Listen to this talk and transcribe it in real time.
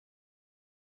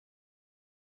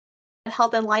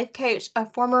health and life coach, a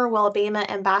former wellbeing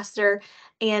ambassador,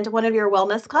 and one of your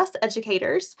wellness class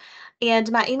educators.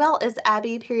 And my email is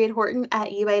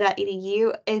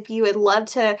abby.horton@ua.edu. If you would love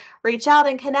to reach out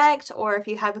and connect, or if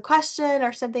you have a question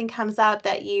or something comes up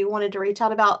that you wanted to reach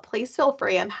out about, please feel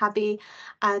free. I'm happy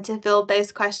to field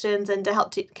those questions and to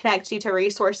help to connect you to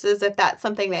resources if that's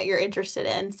something that you're interested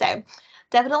in. So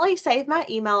definitely save my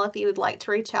email if you would like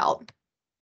to reach out.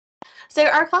 So,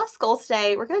 our class goals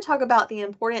today, we're going to talk about the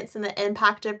importance and the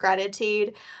impact of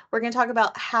gratitude. We're going to talk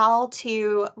about how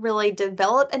to really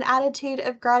develop an attitude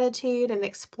of gratitude and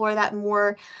explore that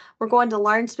more. We're going to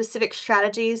learn specific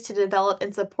strategies to develop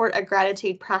and support a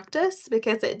gratitude practice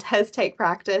because it does take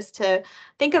practice to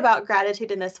think about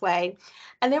gratitude in this way.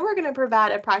 And then we're going to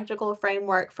provide a practical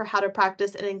framework for how to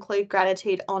practice and include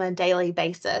gratitude on a daily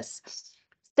basis.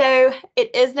 So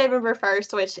it is November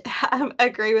 1st, which I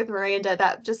agree with Miranda.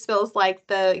 That just feels like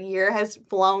the year has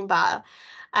flown by,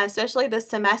 especially this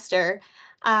semester.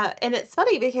 And it's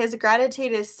funny because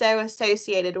gratitude is so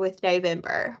associated with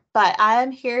November. But I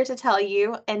am here to tell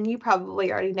you, and you probably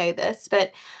already know this,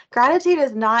 but gratitude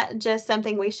is not just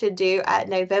something we should do at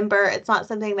November. It's not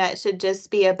something that should just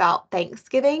be about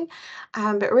Thanksgiving.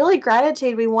 But really,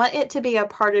 gratitude, we want it to be a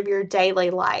part of your daily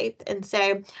life. And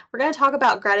so we're going to talk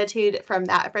about gratitude from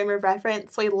that frame of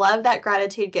reference. We love that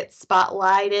gratitude gets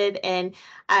spotlighted and,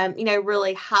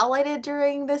 really highlighted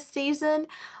during this season.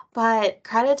 But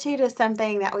gratitude is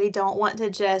something that we don't want to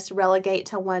just relegate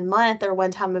to one month or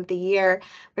one time of the year.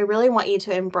 We really want you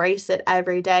to embrace it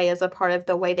every day as a part of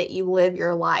the way that you live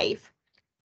your life.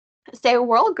 So,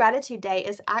 World Gratitude Day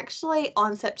is actually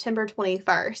on September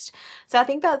 21st. So, I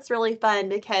think that's really fun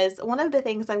because one of the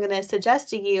things I'm going to suggest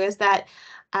to you is that,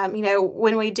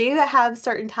 when we do have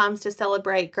certain times to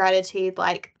celebrate gratitude,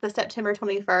 like the September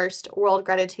 21st World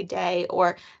Gratitude Day,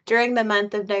 or during the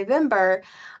month of November,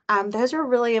 those are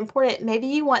really important. Maybe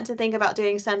you want to think about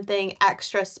doing something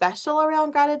extra special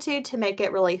around gratitude to make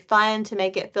it really fun, to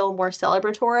make it feel more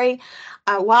celebratory,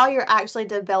 while you're actually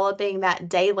developing that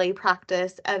daily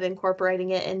practice of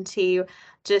incorporating it into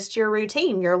just your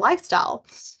routine, your lifestyle.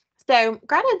 So,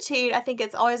 gratitude, I think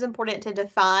it's always important to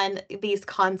define these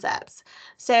concepts.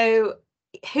 So,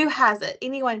 who has it?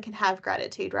 Anyone can have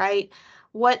gratitude, right?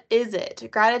 What is it?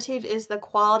 Gratitude is the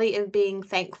quality of being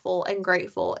thankful and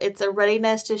grateful. It's a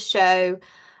readiness to show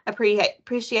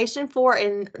appreciation for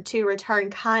and to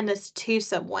return kindness to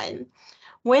someone.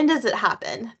 When does it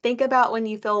happen? Think about when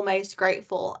you feel most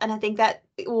grateful. And I think that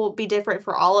it will be different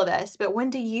for all of us. But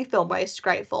when do you feel most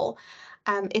grateful?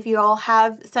 If you all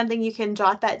have something, you can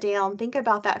jot that down. Think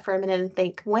about that for a minute and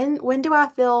think, when do I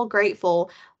feel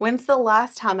grateful? When's the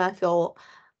last time I feel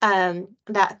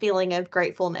that feeling of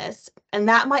gratefulness? And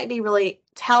that might be really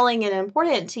telling and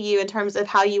important to you in terms of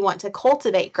how you want to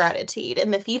cultivate gratitude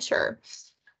in the future.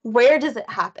 Where does it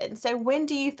happen? So when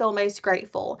do you feel most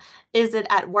grateful? Is it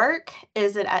at work?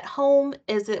 Is it at home?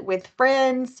 Is it with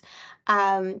friends?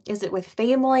 Is it with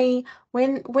family?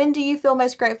 When do you feel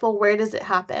most grateful? Where does it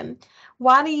happen?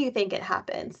 Why do you think it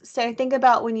happens? So think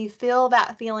about when you feel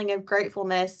that feeling of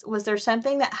gratefulness, was there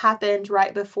something that happened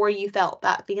right before you felt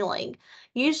that feeling?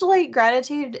 Usually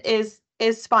gratitude is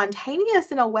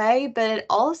spontaneous in a way, but it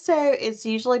also is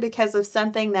usually because of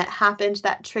something that happened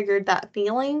that triggered that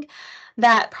feeling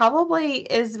that probably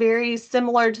is very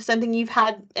similar to something you've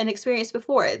had an experience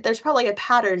before. There's probably a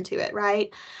pattern to it, right?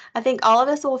 I think all of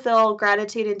us will feel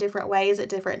gratitude in different ways at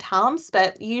different times,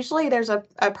 but usually there's a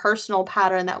personal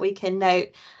pattern that we can note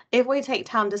if we take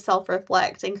time to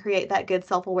self-reflect and create that good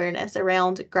self-awareness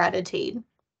around gratitude.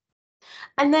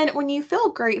 And then when you feel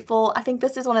grateful, I think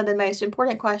this is one of the most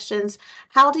important questions.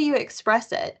 How do you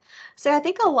express it? So I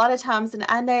think a lot of times, and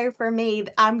I know for me,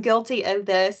 I'm guilty of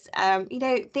this,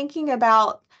 thinking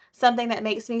about something that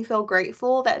makes me feel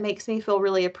grateful, that makes me feel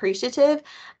really appreciative,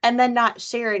 and then not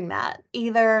sharing that.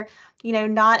 Either,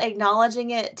 not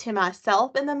acknowledging it to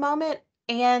myself in the moment,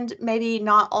 and maybe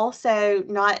not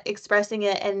expressing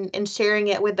it and sharing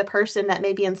it with the person that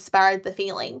maybe inspired the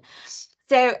feeling.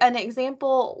 So, an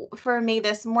example for me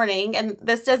this morning, and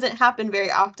this doesn't happen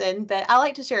very often, but I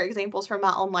like to share examples from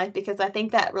my own life because I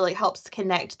think that really helps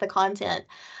connect the content.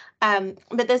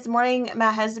 But this morning,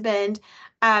 my husband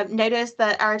noticed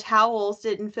that our towels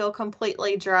didn't feel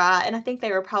completely dry, and I think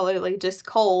they were probably just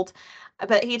cold.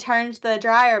 But he turned the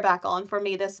dryer back on for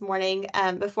me this morning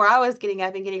before I was getting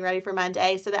up and getting ready for my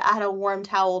day so that I had a warm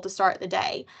towel to start the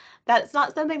day. that's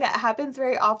not something that happens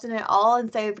very often at all.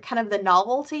 And so kind of the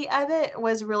novelty of it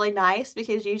was really nice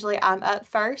because usually I'm up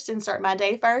first and start my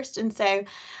day first. And so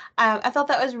I thought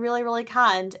that was really, really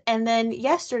kind. And then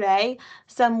yesterday,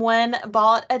 someone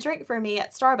bought a drink for me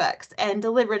at Starbucks and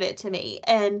delivered it to me.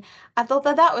 And I thought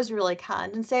that that was really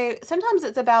kind. And so sometimes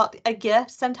it's about a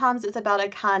gift, sometimes it's about a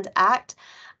kind act.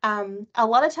 A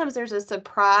lot of times there's a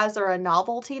surprise or a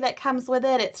novelty that comes with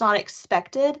it. It's not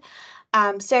expected.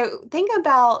 So think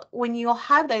about when you'll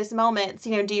have those moments,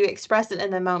 do you express it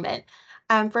in the moment?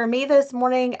 For me this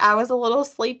morning, I was a little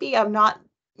sleepy. I'm not,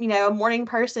 a morning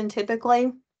person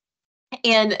typically.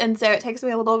 And so it takes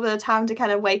me a little bit of time to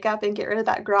kind of wake up and get rid of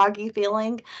that groggy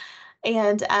feeling.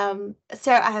 And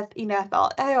so I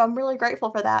thought, oh, I'm really grateful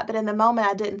for that. But in the moment,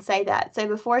 I didn't say that. So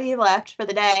before he left for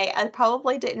the day, I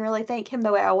probably didn't really thank him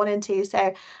the way I wanted to.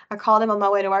 So I called him on my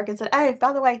way to work and said, oh,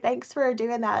 by the way, thanks for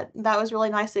doing that. That was really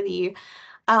nice of you.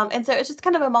 And so it's just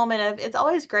kind of a moment of it's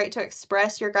always great to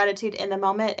express your gratitude in the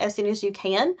moment as soon as you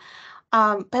can.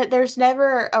 But there's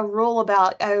never a rule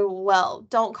about, oh, well,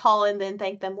 don't call and then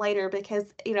thank them later because,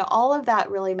 all of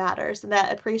that really matters. And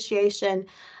that appreciation,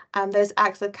 those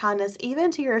acts of kindness,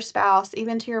 even to your spouse,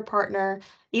 even to your partner,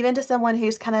 even to someone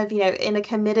who's kind of, in a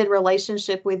committed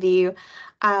relationship with you.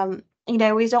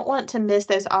 We don't want to miss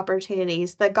those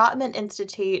opportunities. The Gottman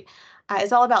Institute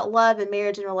is all about love and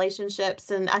marriage and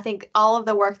relationships. And I think all of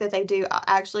the work that they do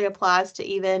actually applies to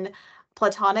even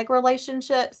platonic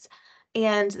relationships,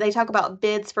 and they talk about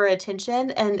bids for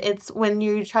attention, and it's when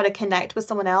you try to connect with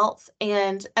someone else.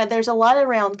 And there's a lot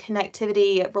around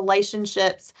connectivity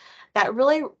relationships that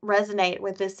really resonate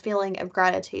with this feeling of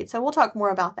gratitude. So we'll talk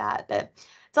more about that, but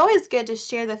it's always good to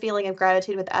share the feeling of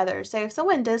gratitude with others. So if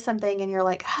someone does something and you're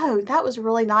like, oh, that was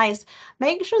really nice,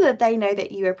 make sure that they know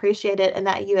that you appreciate it and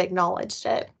that you acknowledged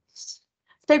it.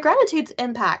 So, gratitude's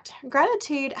impact.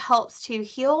 Gratitude helps to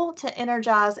heal, to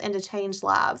energize, and to change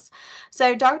lives.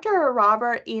 So, Dr.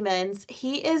 Robert Emmons,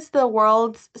 he is the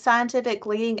world's scientific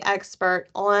leading expert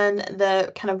on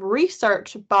the kind of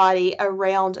research body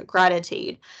around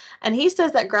gratitude. And he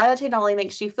says that gratitude not only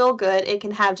makes you feel good, it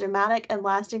can have dramatic and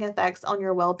lasting effects on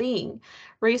your well being.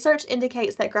 Research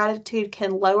indicates that gratitude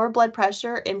can lower blood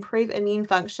pressure, improve immune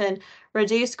function,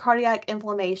 reduce cardiac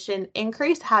inflammation,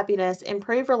 increase happiness,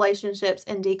 improve relationships,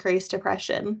 and decrease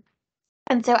depression.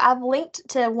 And so I've linked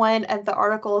to one of the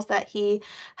articles that he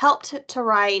helped to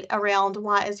write around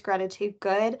why is gratitude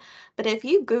good. But if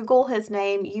you Google his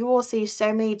name, you will see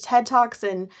so many TED Talks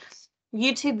and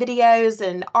YouTube videos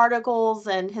and articles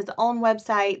and his own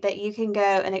website that you can go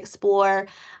and explore.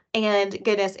 And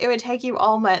goodness, it would take you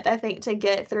all month, I think, to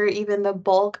get through even the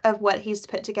bulk of what he's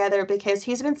put together because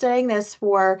he's been studying this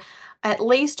for at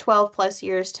least 12 plus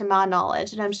years to my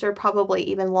knowledge, and I'm sure probably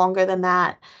even longer than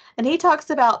that. And he talks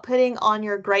about putting on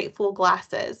your grateful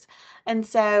glasses. And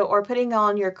so, or putting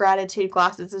on your gratitude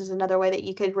glasses is another way that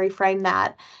you could reframe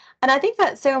that. And I think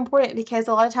that's so important because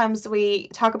a lot of times we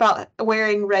talk about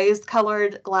wearing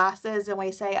rose-colored glasses and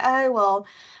we say, oh, well,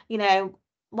 you know,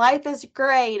 life is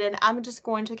great and I'm just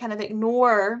going to kind of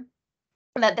ignore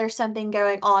that there's something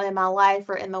going on in my life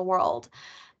or in the world.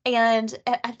 And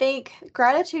I think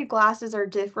gratitude glasses are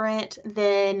different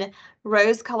than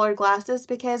rose-colored glasses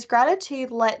because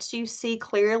gratitude lets you see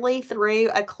clearly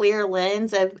through a clear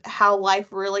lens of how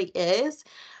life really is,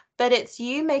 but it's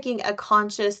you making a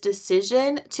conscious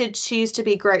decision to choose to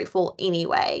be grateful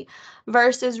anyway,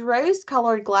 versus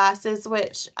rose-colored glasses,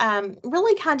 which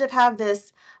really kind of have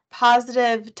this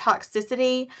positive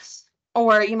toxicity,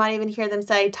 or you might even hear them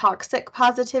say toxic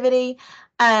positivity,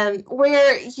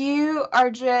 where you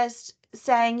are just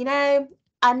saying,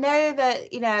 I know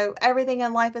that, everything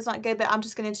in life is not good, but I'm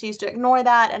just going to choose to ignore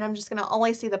that and I'm just going to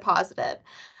only see the positive.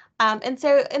 And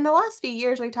so in the last few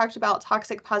years, we've talked about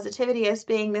toxic positivity as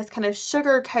being this kind of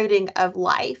sugar coating of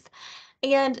life.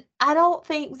 And I don't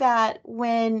think that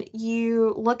when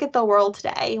you look at the world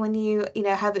today, when you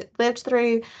have lived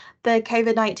through the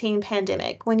COVID-19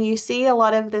 pandemic, when you see a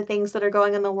lot of the things that are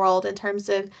going in the world in terms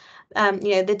of,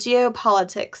 the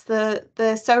geopolitics,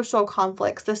 the social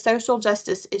conflicts, the social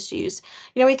justice issues,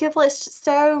 we could list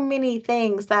so many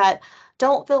things that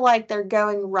don't feel like they're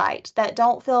going right, that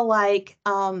don't feel like,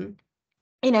 that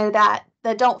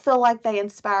don't feel like they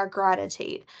inspire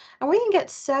gratitude. And we can get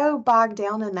so bogged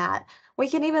down in that. We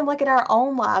can even look at our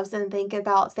own lives and think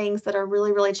about things that are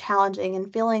really, really challenging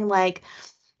and feeling like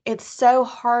it's so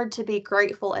hard to be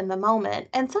grateful in the moment.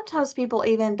 And sometimes people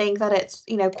even think that it's,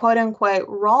 quote unquote,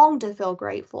 wrong to feel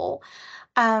grateful.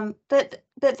 But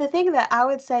the thing that I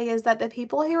would say is that the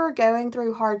people who are going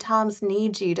through hard times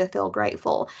need you to feel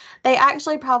grateful. They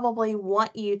actually probably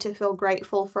want you to feel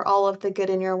grateful for all of the good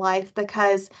in your life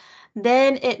because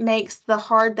then it makes the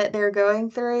hard that they're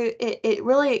going through, it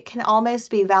really can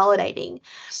almost be validating.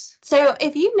 So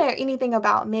if you know anything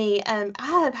about me, I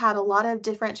have had a lot of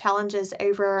different challenges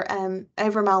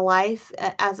over my life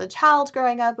as a child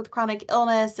growing up with chronic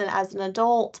illness and as an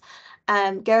adult,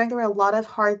 going through a lot of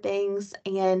hard things.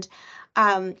 And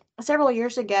several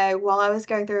years ago, while I was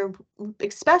going through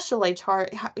especially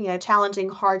challenging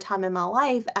hard time in my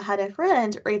life, I had a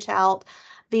friend reach out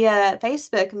via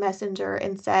Facebook Messenger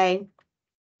and say,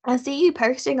 I see you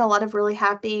posting a lot of really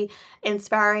happy,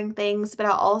 inspiring things, but I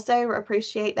also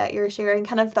appreciate that you're sharing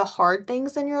kind of the hard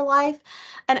things in your life.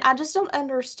 And I just don't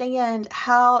understand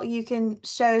how you can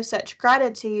show such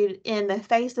gratitude in the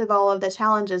face of all of the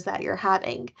challenges that you're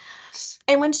having.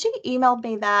 And when she emailed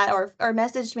me that or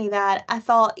messaged me that, I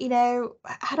thought,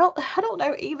 I don't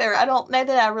know either. I don't know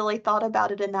that I really thought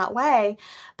about it in that way,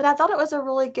 but I thought it was a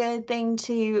really good thing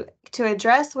to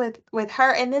address with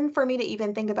her. And then for me to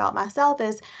even think about myself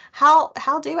is how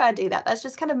do I do that? That's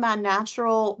just kind of my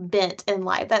natural bent in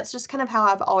life. That's just kind of how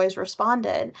I've always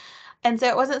responded. And so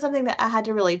it wasn't something that I had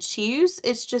to really choose.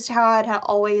 It's just how I'd had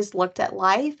always looked at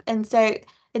life. And so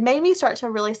it made me start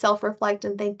to really self-reflect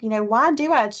and think, why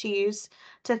do I choose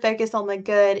to focus on the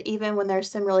good even when there's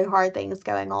some really hard things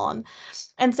going on?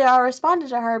 And so I responded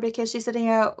to her because she said,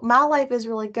 my life is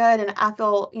really good and I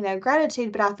feel,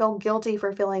 gratitude, but I feel guilty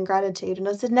for feeling gratitude. And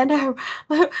I said, no, no,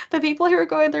 the people who are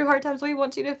going through hard times, we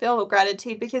want you to feel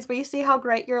gratitude because we see how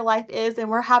great your life is and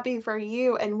we're happy for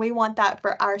you and we want that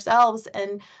for ourselves.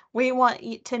 And we want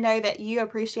you to know that you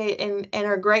appreciate and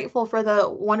are grateful for the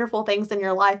wonderful things in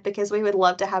your life because we would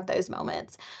love to have those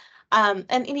moments. And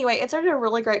anyway, it started a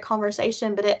really great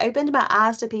conversation, but it opened my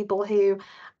eyes to people who,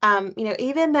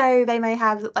 even though they may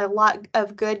have a lot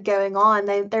of good going on,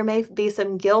 there may be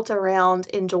some guilt around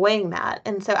enjoying that.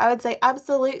 And so I would say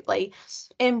absolutely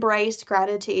embrace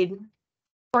gratitude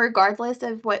regardless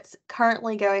of what's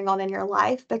currently going on in your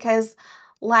life, because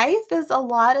life is a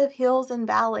lot of hills and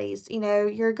valleys.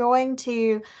 You're going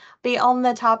to be on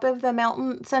the top of the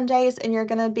mountain some days and you're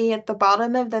going to be at the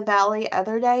bottom of the valley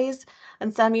other days.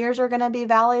 And some years are going to be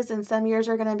valleys and some years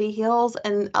are going to be hills.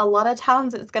 And a lot of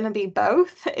times it's going to be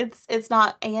both. It's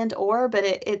not and or, but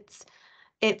it's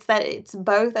that it's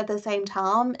both at the same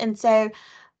time. And so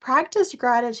practice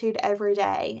gratitude every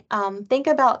day. Think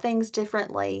about things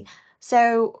differently.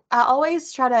 So I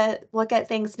always try to look at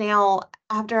things now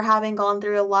after having gone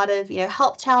through a lot of,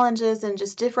 health challenges and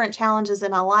just different challenges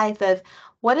in my life of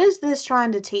what is this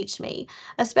trying to teach me?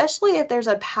 Especially if there's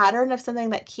a pattern of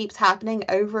something that keeps happening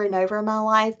over and over in my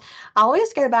life. I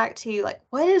always go back to like,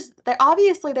 what is there?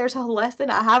 Obviously, there's a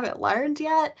lesson I haven't learned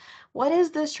yet. What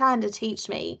is this trying to teach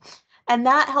me? And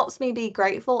that helps me be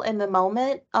grateful in the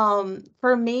moment.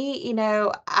 For me,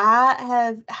 I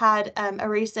have had a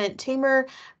recent tumor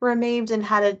removed and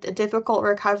had a difficult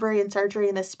recovery and surgery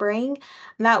in the spring.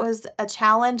 And that was a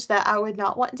challenge that I would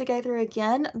not want to go through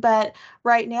again. But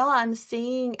right now, I'm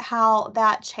seeing how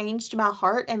that changed my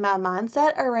heart and my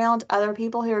mindset around other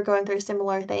people who are going through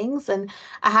similar things. And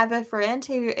I have a friend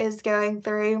who is going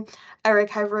through a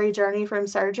recovery journey from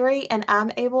surgery, and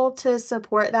I'm able to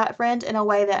support that friend in a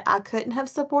way that I couldn't have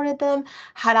supported them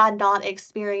had I not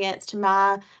experienced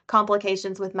my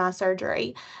complications with my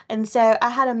surgery. And so I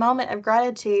had a moment of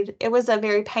gratitude. It was a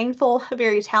very painful,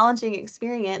 very challenging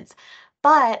experience,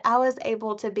 but I was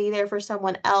able to be there for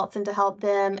someone else and to help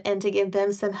them and to give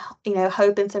them some,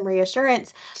 hope and some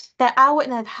reassurance that I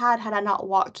wouldn't have had I not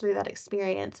walked through that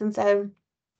experience. And so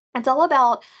it's all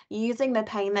about using the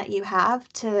pain that you have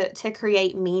to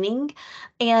create meaning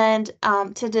and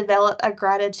to develop a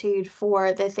gratitude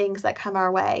for the things that come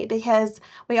our way, because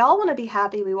we all want to be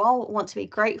happy, we all want to be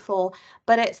grateful,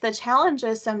 but it's the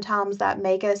challenges sometimes that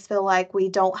make us feel like we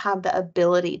don't have the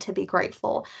ability to be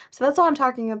grateful. So that's what I'm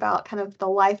talking about, kind of the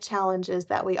life challenges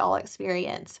that we all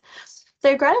experience.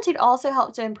 So gratitude also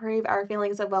helps to improve our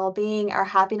feelings of well-being, our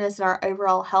happiness, and our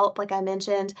overall health, like I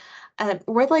mentioned.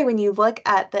 Really, when you look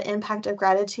at the impact of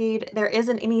gratitude, there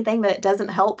isn't anything that it doesn't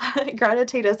help.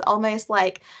 Gratitude is almost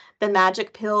like the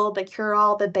magic pill, the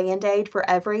cure-all, the band-aid for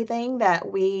everything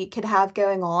that we could have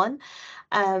going on.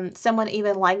 Someone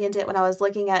even likened it when I was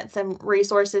looking at some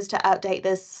resources to update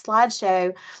this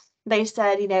slideshow. They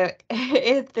said,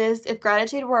 if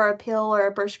gratitude were a pill or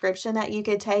a prescription that you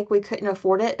could take, we couldn't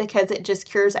afford it because it just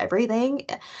cures everything.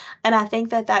 And I think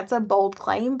that that's a bold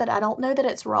claim, but I don't know that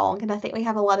it's wrong. And I think we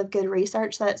have a lot of good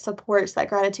research that supports that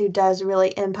gratitude does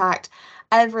really impact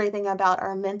everything about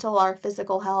our mental, our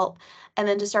physical health, and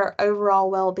then just our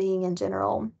overall well-being in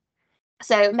general.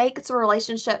 So it makes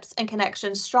relationships and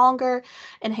connections stronger,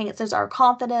 enhances our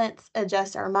confidence,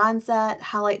 adjusts our mindset,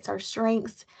 highlights our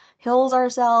strengths, heals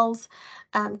ourselves.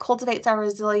 cultivates our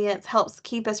resilience, helps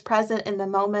keep us present in the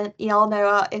moment. Y'all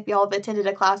know, if y'all have attended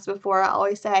a class before, I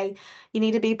always say you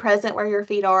need to be present where your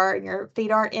feet are. And your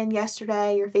feet aren't in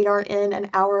yesterday, your feet aren't in an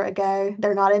hour ago,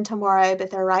 they're not in tomorrow, but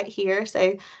they're right here.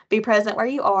 So be present where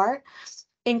you are.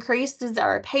 Increases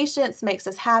our patience, makes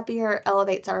us happier,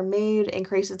 elevates our mood,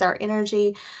 increases our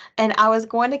energy. And I was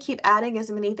going to keep adding as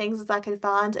many things as I could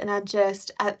find, and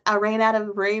I ran out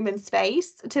of room and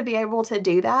space to be able to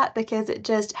do that because it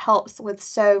just helps with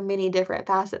so many different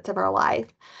facets of our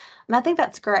life. And I think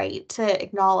that's great to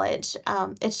acknowledge.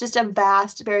 It's just a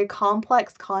vast, very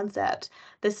complex concept,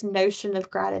 this notion of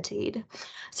gratitude.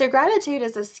 So, gratitude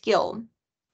is a skill.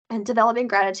 And developing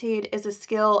gratitude is a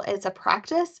skill, it's a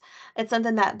practice. It's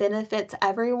something that benefits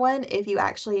everyone if you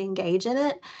actually engage in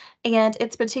it. And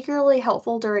it's particularly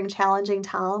helpful during challenging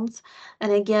times.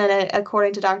 And again,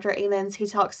 according to Dr. Amons, he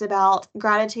talks about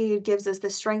gratitude gives us the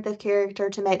strength of character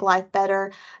to make life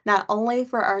better, not only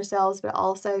for ourselves, but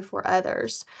also for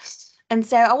others. And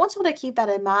so I want you to keep that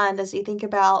in mind as you think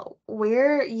about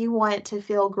where you want to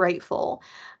feel grateful.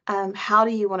 How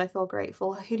do you want to feel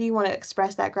grateful? Who do you want to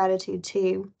express that gratitude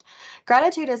to?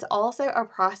 Gratitude is also a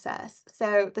process.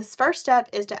 So, this first step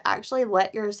is to actually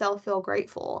let yourself feel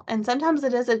grateful. And sometimes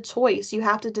it is a choice. You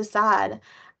have to decide,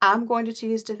 I'm going to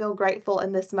choose to feel grateful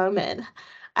in this moment.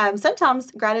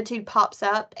 Sometimes gratitude pops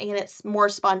up and it's more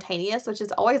spontaneous, which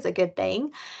is always a good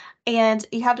thing. And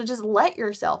you have to just let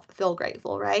yourself feel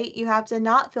grateful, right? You have to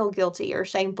not feel guilty or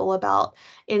shameful about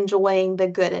enjoying the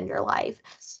good in your life.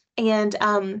 And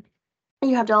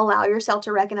you have to allow yourself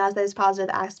to recognize those positive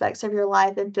aspects of your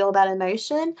life and feel that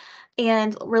emotion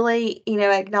and really,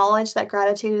 acknowledge that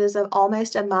gratitude is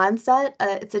almost a mindset.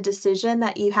 It's a decision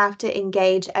that you have to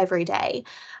engage every day.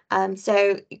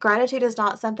 So, gratitude is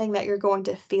not something that you're going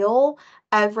to feel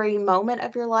every moment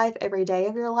of your life, every day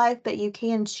of your life, but you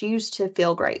can choose to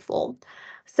feel grateful.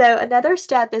 So, another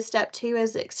step is step two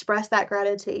is express that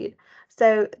gratitude.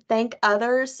 So, thank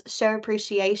others, show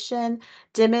appreciation,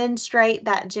 demonstrate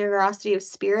that generosity of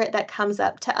spirit that comes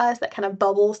up to us, that kind of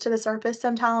bubbles to the surface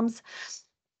sometimes.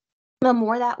 The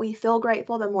more that we feel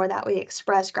grateful, the more that we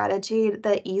express gratitude,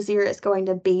 the easier it's going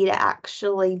to be to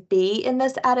actually be in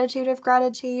this attitude of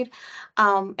gratitude.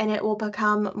 And it will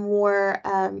become more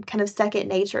kind of second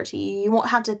nature to you. You won't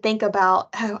have to think about,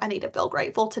 oh, I need to feel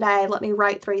grateful today. Let me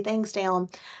write three things down.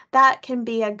 That can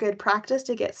be a good practice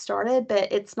to get started,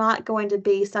 but it's not going to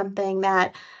be something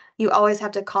that you always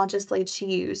have to consciously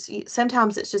choose.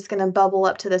 Sometimes it's just going to bubble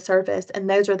up to the surface, and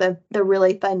those are the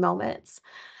really fun moments.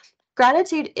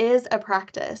 Gratitude is a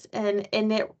practice, and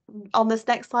it on this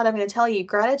next slide, I'm going to tell you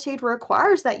gratitude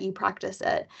requires that you practice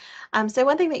it. So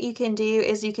one thing that you can do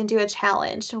is you can do a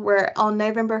challenge where on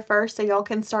November 1st, so y'all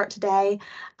can start today.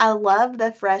 I love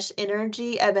the fresh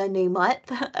energy of a new month,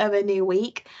 of a new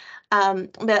week.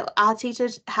 But I teach a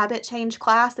habit change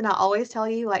class, and I always tell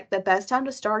you like the best time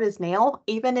to start is now,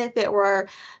 even if it were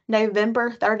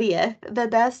November 30th. The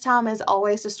best time is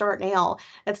always to start now.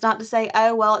 It's not to say,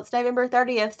 oh, well, it's November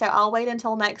 30th, so I'll wait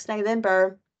until next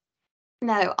November.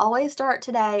 No, always start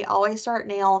today, always start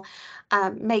now.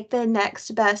 Make the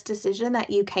next best decision that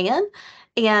you can.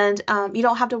 And you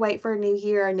don't have to wait for a new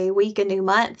year, a new week, a new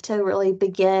month to really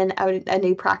begin a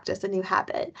new practice, a new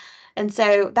habit. And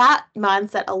so that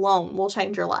mindset alone will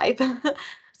change your life.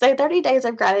 So 30 days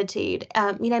of gratitude,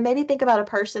 maybe think about a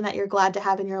person that you're glad to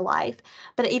have in your life.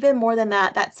 But even more than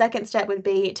that, that second step would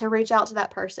be to reach out to that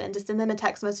person, to send them a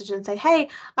text message and say, hey,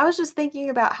 I was just thinking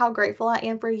about how grateful I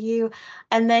am for you,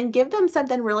 and then give them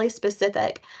something really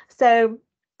specific. So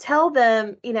tell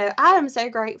them, I am so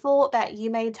grateful that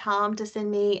you made time to send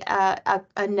me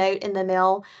a note in the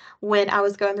mail when I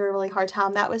was going through a really hard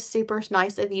time. That was super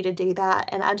nice of you to do that.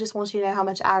 And I just want you to know how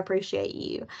much I appreciate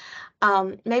you.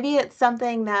 Maybe it's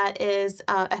something that is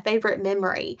a favorite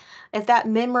memory. If that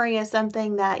memory is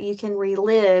something that you can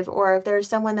relive, or if there's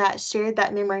someone that shared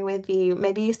that memory with you,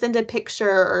 maybe you send a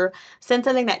picture or send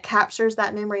something that captures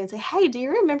that memory and say, hey, do you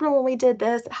remember when we did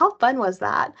this? How fun was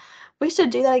that? We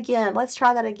should do that again. Let's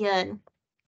try that again.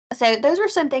 So those are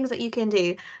some things that you can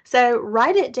do. So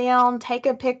write it down, take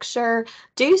a picture,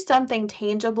 do something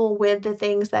tangible with the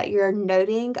things that you're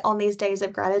noting on these days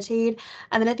of gratitude.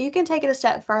 And then if you can take it a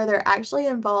step further, actually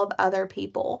involve other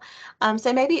people.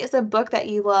 So maybe it's a book that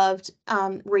you loved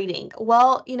reading.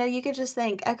 Well, you could just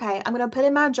think, okay, I'm going to put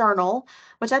in my journal,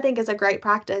 which I think is a great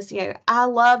practice. I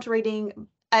loved reading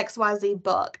XYZ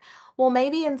book. Well,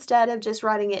 maybe instead of just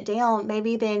writing it down,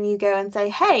 maybe then you go and say,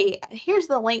 "Hey, here's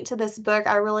the link to this book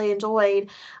I really enjoyed.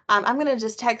 I'm going to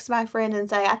just text my friend and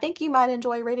say, I think you might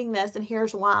enjoy reading this, and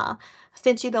here's why. I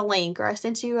sent you the link, or I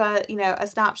sent you a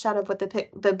snapshot of what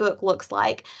the book looks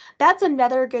like." That's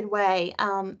another good way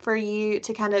for you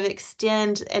to kind of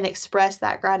extend and express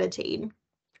that gratitude.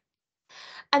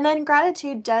 And then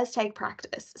gratitude does take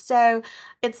practice. So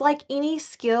it's like any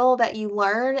skill that you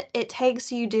learn, it takes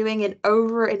you doing it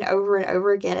over and over and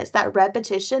over again. It's that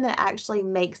repetition that actually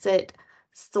makes it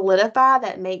solidify,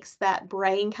 that makes that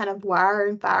brain kind of wire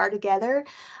and fire together.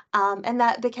 And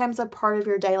that becomes a part of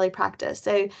your daily practice.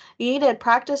 So you need to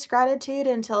practice gratitude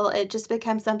until it just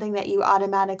becomes something that you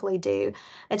automatically do.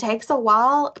 It takes a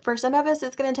while. For some of us,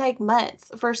 it's going to take months.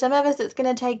 For some of us, it's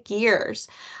going to take years.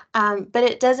 But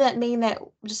it doesn't mean that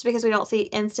just because we don't see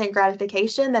instant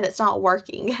gratification that it's not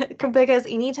working. Because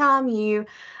anytime you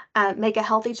make a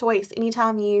healthy choice,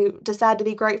 anytime you decide to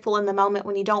be grateful in the moment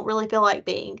when you don't really feel like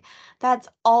being, that's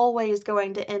always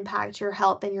going to impact your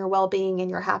health and your well-being and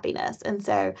your happiness. And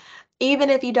so even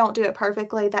if you don't do it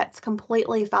perfectly, that's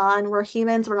completely fine. We're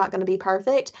humans, we're not going to be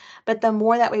perfect, but the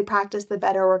more that we practice, the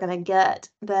better we're going to get,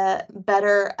 the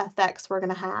better effects we're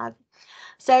going to have.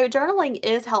 So journaling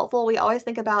is helpful. We always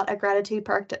think about a gratitude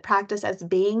practice as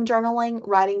being journaling,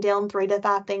 writing down 3 to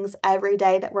 5 things every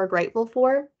day that we're grateful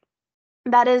for.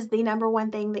 That is the number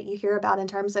one thing that you hear about in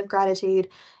terms of gratitude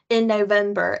in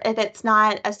November. If it's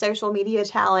not a social media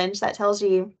challenge that tells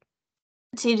you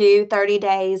to do 30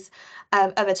 days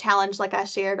of a challenge like I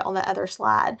shared on the other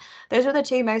slide. Those are the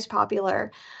 2 most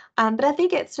popular. But I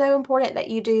think it's so important that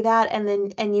you do that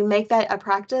and you make that a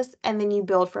practice and then you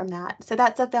build from that. So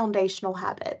that's a foundational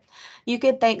habit. You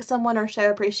could thank someone or show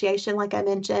appreciation, like I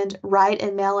mentioned, write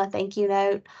and mail a thank you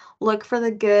note, look for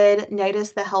the good,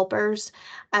 notice the helpers.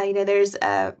 There's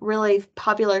a really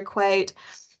popular quote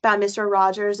by Mr.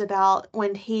 Rogers about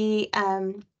when he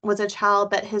was a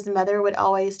child that his mother would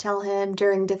always tell him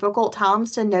during difficult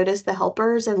times to notice the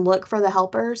helpers and look for the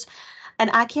helpers. And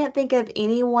I can't think of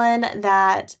anyone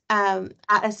that I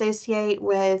associate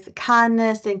with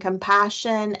kindness and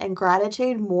compassion and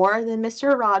gratitude more than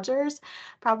Mr. Rogers,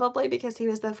 probably because he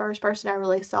was the first person I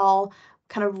really saw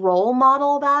kind of role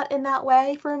model that in that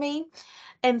way for me.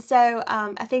 And so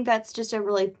I think that's just a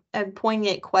really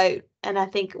poignant quote. And I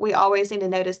think we always need to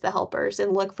notice the helpers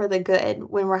and look for the good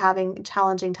when we're having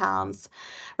challenging times.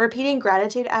 Repeating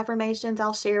gratitude affirmations,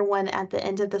 I'll share one at the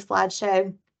end of the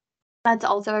slideshow. That's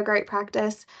also a great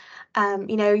practice.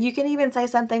 You can even say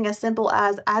something as simple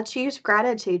as, I choose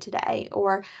gratitude today,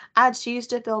 or I choose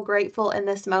to feel grateful in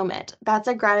this moment. That's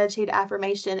a gratitude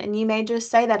affirmation. And you may just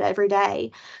say that every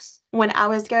day. When I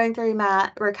was going through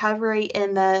my recovery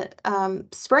in the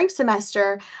spring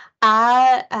semester,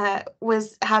 I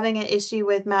was having an issue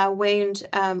with my wound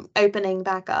opening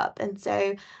back up. And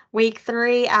so, week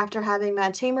 3, after having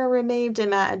my tumor removed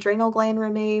and my adrenal gland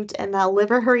removed and my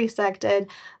liver resected,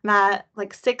 my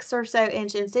like 6 or so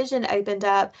inch incision opened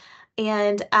up.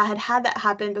 And I had had that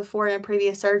happen before in a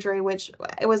previous surgery, which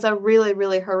it was a really,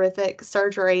 really horrific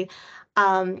surgery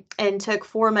and took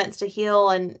 4 months to heal.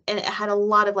 And it had a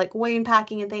lot of like wound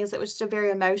packing and things. It was just a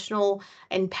very emotional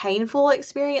and painful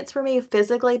experience for me,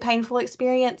 physically painful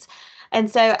experience. And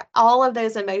so all of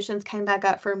those emotions came back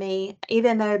up for me,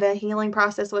 even though the healing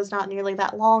process was not nearly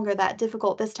that long or that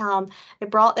difficult this time.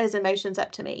 It brought those emotions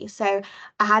up to me. So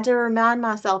I had to remind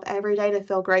myself every day to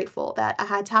feel grateful that I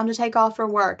had time to take off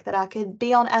from work, that I could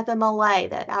be on FMLA,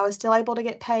 that I was still able to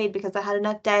get paid because I had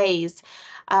enough days,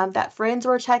 that friends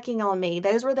were checking on me.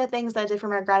 Those were the things that I did for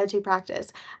my gratitude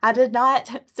practice. I did not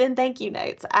send thank you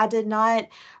notes. I did not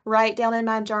write down in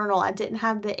my journal. I didn't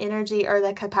have the energy or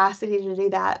the capacity to do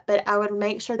that, but I would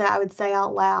make sure that I would say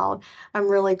out loud, I'm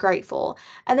really grateful.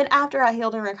 And then after I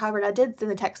healed and recovered, I did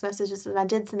send the text messages and I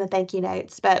did send the thank you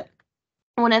notes. But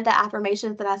one of the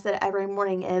affirmations that I said every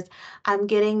morning is, I'm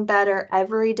getting better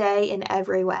every day in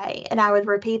every way. And I would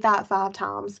repeat that 5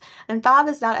 times. And 5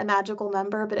 is not a magical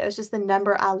number, but it was just the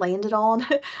number I landed on.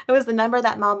 It was the number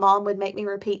that my mom would make me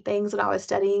repeat things when I was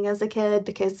studying as a kid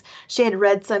because she had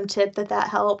read some tip that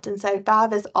helped. And so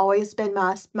 5 has always been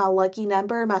my lucky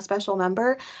number, my special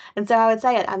number. And so I would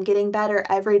say it, I'm getting better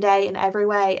every day in every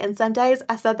way. And some days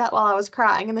I said that while I was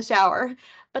crying in the shower.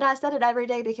 But I said it every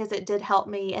day because it did help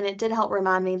me and it did help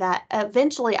remind me that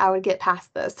eventually I would get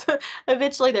past this.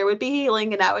 Eventually there would be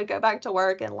healing and I would go back to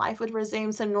work and life would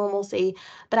resume some normalcy.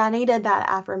 But I needed that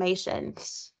affirmation.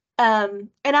 And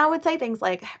I would say things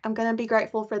like, I'm going to be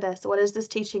grateful for this. What is this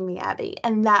teaching me, Abby?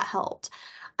 And that helped.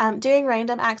 Doing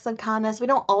random acts of kindness, we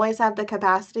don't always have the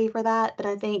capacity for that, but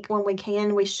I think when we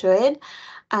can, we should.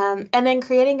 And then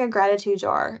creating a gratitude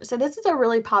jar. So this is a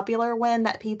really popular one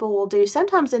that people will do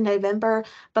sometimes in November,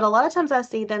 but a lot of times I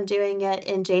see them doing it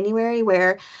in January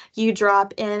where you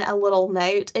drop in a little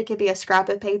note. It could be a scrap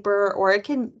of paper or it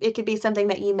could be something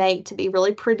that you make to be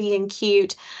really pretty and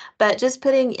cute, but just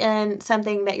putting in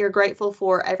something that you're grateful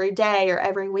for every day or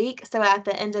every week. So at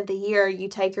the end of the year, you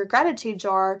take your gratitude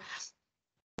jar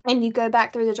and you go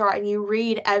back through the jar and you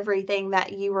read everything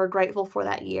that you were grateful for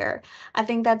that year. I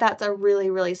think that that's a really,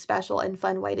 really special and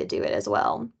fun way to do it as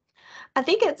well. I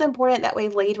think it's important that we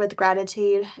lead with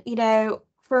gratitude.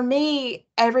 For me,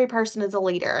 every person is a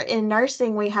leader. In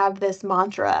nursing, we have this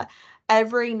mantra,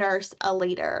 every nurse a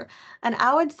leader. And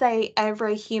I would say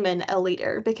every human a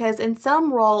leader because in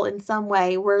some role, in some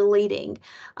way, we're leading.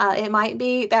 It might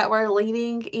be that we're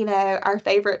leading, our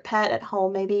favorite pet at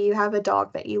home. Maybe you have a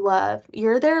dog that you love.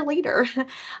 You're their leader.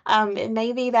 It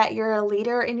may be that you're a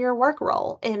leader in your work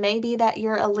role. It may be that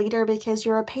you're a leader because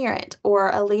you're a parent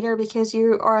or a leader because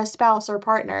you are a spouse or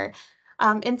partner.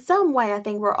 In some way, I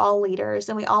think we're all leaders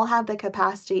and we all have the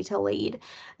capacity to lead.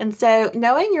 And so,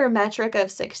 knowing your metric of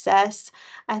success,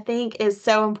 I think, is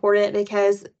so important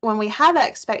because when we have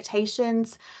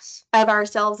expectations of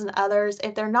ourselves and others,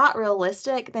 if they're not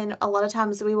realistic, then a lot of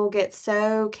times we will get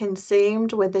so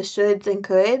consumed with the shoulds and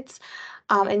coulds.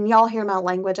 And y'all hear my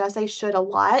language. I say should a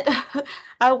lot.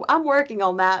 I'm working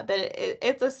on that, but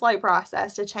it's a slow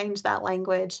process to change that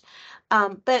language.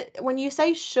 But when you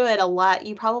say should a lot,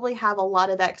 you probably have a lot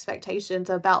of expectations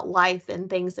about life and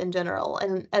things in general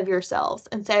and of yourselves.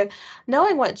 And so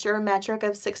knowing what your metric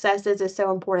of success is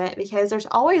so important because there's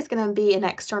always going to be an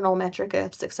external metric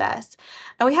of success.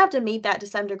 And we have to meet that to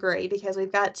some degree because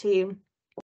we've got to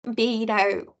be,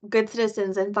 good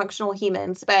citizens and functional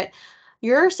humans, but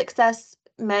your success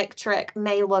metric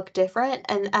may look different,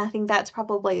 and I think that's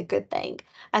probably a good thing.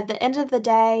 At the end of the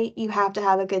day, you have to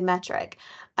have a good metric.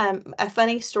 A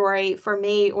funny story for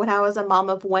me when I was a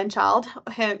mom of one child,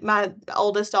 my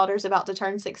oldest daughter's about to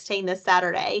turn 16 this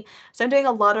Saturday. So I'm doing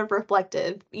a lot of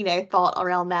reflective, thought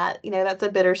around that. That's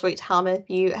a bittersweet time if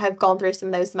you have gone through some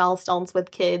of those milestones with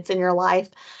kids in your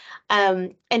life.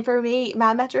 And for me,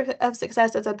 my metric of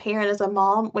success as a parent, as a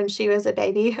mom, when she was a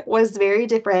baby, was very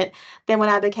different than when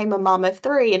I became a mom of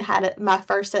three and had my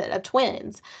first set of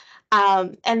twins.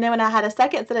 And then when I had a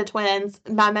second set of twins,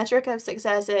 my metric of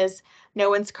success is no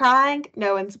one's crying,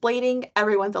 no one's bleeding,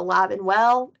 everyone's alive and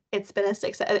well. It's been a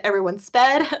success. Everyone's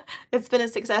fed. It's been a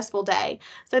successful day.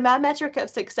 So my metric of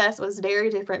success was very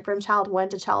different from child one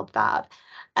to child five.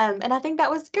 And I think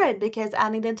that was good because I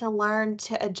needed to learn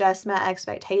to adjust my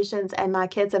expectations, and my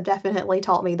kids have definitely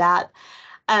taught me that.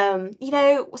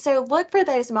 So look for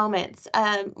those moments.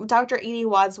 Dr. Edie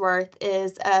Wadsworth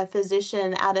is a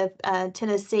physician out of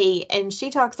Tennessee, and she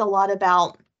talks a lot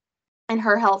about in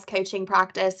her health coaching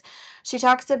practice, she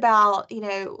talks about,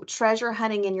 treasure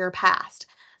hunting in your past.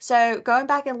 So going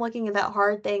back and looking at that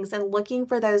hard things and looking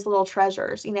for those little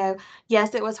treasures,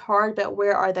 yes, it was hard, but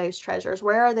where are those treasures?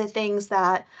 Where are the things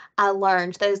that I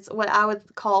learned? Those, what I would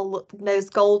call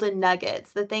those golden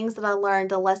nuggets, the things that I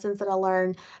learned, the lessons that I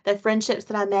learned, the friendships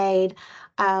that I made,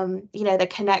 the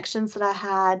connections that I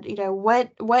had,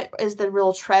 what is the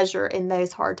real treasure in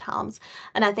those hard times?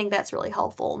 And I think that's really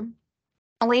helpful.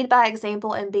 Lead by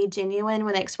example and be genuine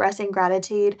when expressing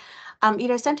gratitude.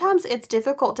 Sometimes it's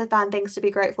difficult to find things to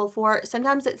be grateful for.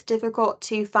 Sometimes it's difficult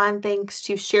to find things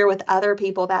to share with other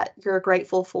people that you're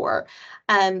grateful for.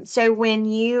 So when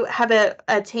you have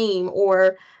a team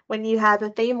or when you have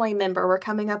a family member, we're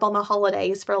coming up on the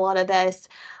holidays for a lot of this.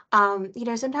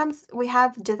 Sometimes we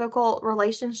have difficult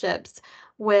relationships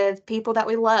with people that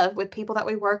we love, with people that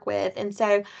we work with. And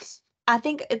so I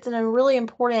think it's a really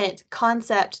important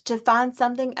concept to find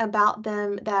something about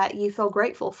them that you feel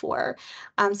grateful for.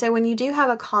 So when you do have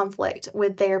a conflict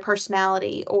with their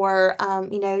personality, or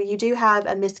you do have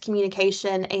a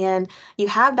miscommunication, and you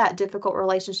have that difficult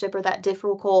relationship or that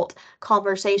difficult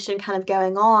conversation kind of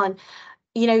going on,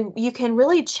 you can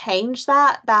really change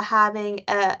that by having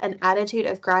an attitude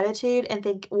of gratitude and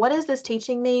think, what is this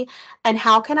teaching me? And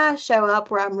how can I show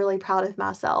up where I'm really proud of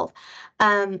myself?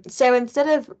 So instead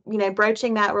of,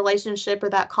 broaching that relationship or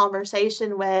that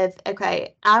conversation with,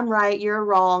 okay, I'm right, you're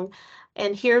wrong,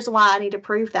 and here's why I need to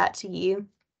prove that to you.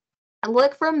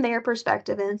 look from their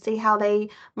perspective and see how they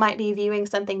might be viewing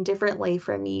something differently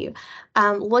from you.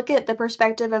 Look at the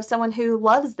perspective of someone who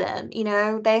loves them. You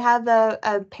know, they have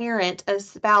a parent, a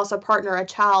spouse, a partner, a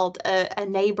child, a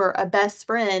neighbor, a best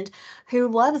friend who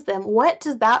loves them. What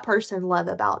does that person love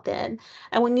about them?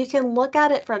 And when you can look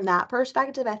at it from that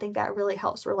perspective, I think that really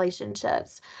helps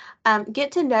relationships.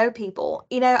 Get to know people.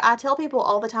 You know, I tell people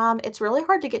all the time, it's really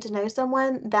hard to get to know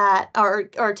someone that,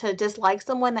 or to dislike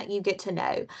someone that you get to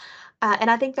know.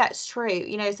 And I think that's true.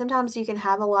 You know, sometimes you can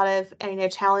have a lot of,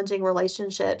 challenging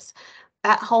relationships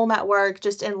at home, at work,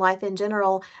 just in life in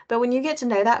general. But when you get to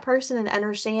know that person and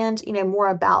understand, more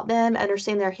about them,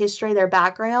 understand their history, their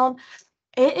background,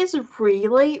 it is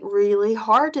really, really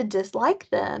hard to dislike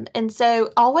them. And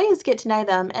so always get to know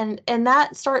them. And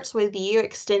that starts with you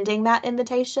extending that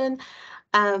invitation,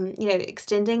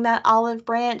 extending that olive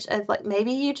branch of like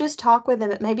maybe you just talk with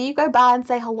them, maybe you go by and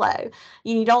say hello.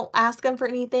 You don't ask them for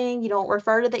anything, you don't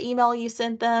refer to the email you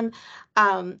sent them,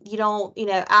 you don't,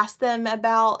 ask them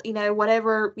about,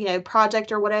 whatever,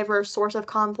 project or whatever source of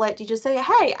conflict. You just say,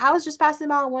 hey, I was just passing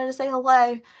by and wanted to say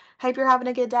hello. Hope you're having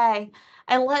a good day.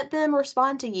 And let them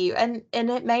respond to you. And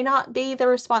it may not be the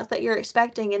response that you're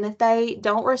expecting. And if they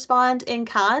don't respond in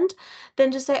kind,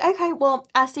 then just say, okay, well,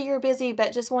 I see you're busy,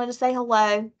 but just wanted to say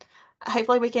hello.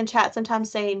 Hopefully we can chat sometime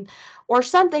soon, or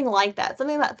something like that,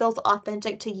 something that feels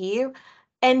authentic to you.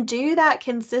 And do that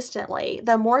consistently.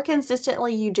 The more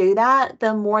consistently you do that,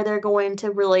 the more they're going to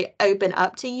really open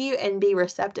up to you and be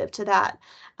receptive to that.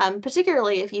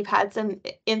 Particularly if you've had some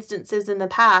instances in the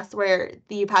past where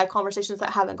you've had conversations that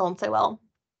haven't gone so well.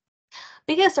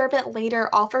 Be a servant leader,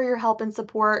 offer your help and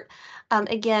support.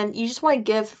 Again, you just want to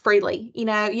give freely. You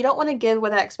don't want to give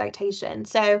with expectation.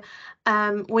 So,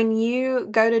 when you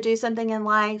go to do something in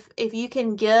life, if you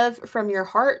can give from your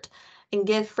heart and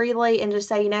give freely and just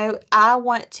say, I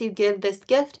want to give this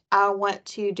gift, I want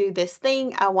to do this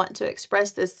thing, I want to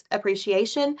express this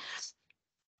appreciation.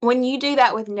 When you do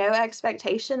that with no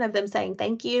expectation of them saying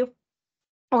thank you,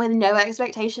 with no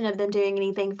expectation of them doing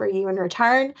anything for you in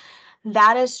return,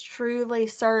 that is truly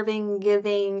serving,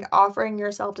 giving, offering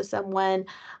yourself to someone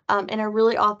in a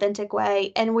really authentic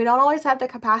way. And we don't always have the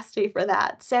capacity for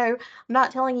that. So I'm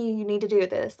not telling you you need to do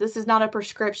this. This is not a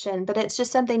prescription, but it's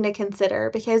just something to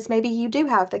consider because maybe you do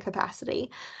have the capacity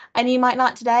and you might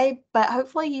not today, but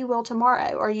hopefully you will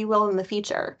tomorrow or you will in the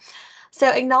future. So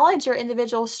acknowledge your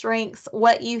individual strengths.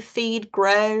 What you feed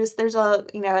grows. There's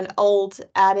an old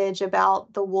adage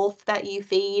about the wolf that you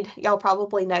feed. Y'all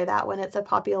probably know that one. It's a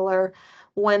popular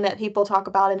one that people talk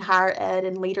about in higher ed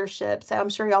and leadership. So I'm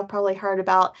sure y'all probably heard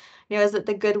about, is it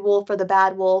the good wolf or the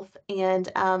bad wolf? And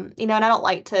and I don't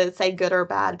like to say good or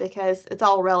bad because it's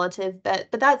all relative, but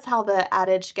that's how the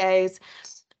adage goes.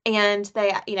 And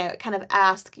they, kind of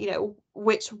ask,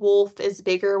 which wolf is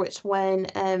bigger, which one,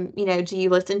 do you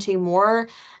listen to more?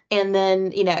 And then,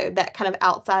 that kind of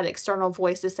outside external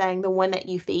voice is saying the one that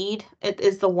you feed, it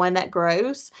is the one that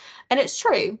grows. And it's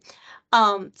true.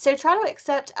 So try to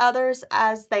accept others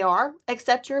as they are,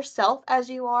 accept yourself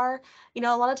as you are. A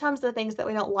lot of times the things that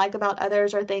we don't like about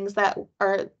others are things that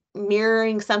are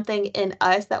mirroring something in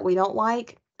us that we don't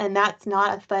like. And that's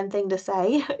not a fun thing to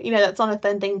say. That's not a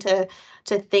fun thing to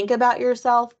think about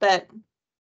yourself. But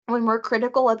when we're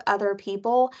critical of other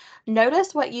people,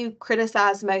 notice what you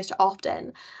criticize most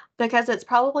often because it's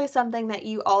probably something that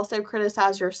you also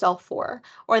criticize yourself for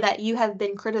or that you have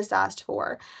been criticized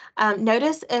for.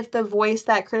 Notice if the voice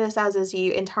that criticizes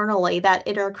you internally, that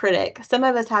inner critic, some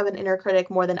of us have an inner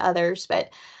critic more than others, but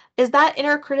is that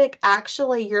inner critic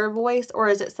actually your voice or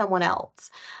is it someone else?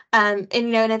 And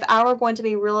if I were going to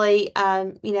be really,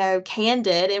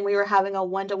 candid and we were having a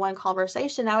one-to-one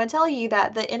conversation, I would tell you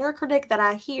that the inner critic that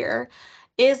I hear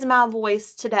is my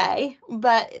voice today,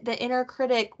 but the inner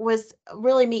critic was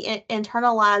really me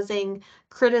internalizing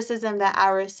criticism that I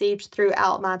received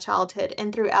throughout my childhood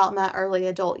and throughout my early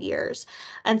adult years.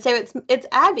 And so it's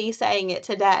Abby saying it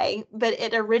today, but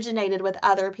it originated with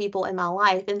other people in my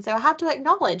life. And so I have to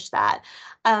acknowledge that.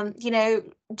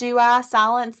 Do I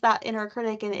silence that inner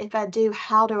critic? And if I do,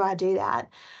 how do I do that?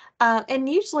 And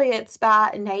usually it's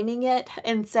by naming it.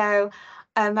 And so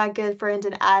my good friend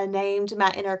and I named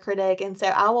my inner critic. And so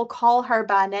I will call her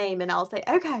by name and I'll say,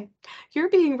 okay, you're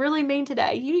being really mean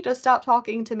today. You need to stop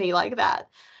talking to me like that.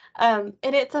 And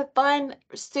it's a fun,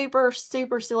 super,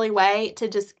 super silly way to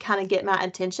just kind of get my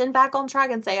attention back on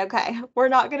track and say, okay, we're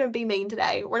not going to be mean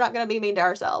today. We're not going to be mean to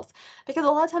ourselves. Because a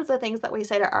lot of times the things that we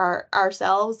say to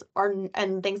ourselves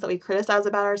and things that we criticize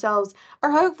about ourselves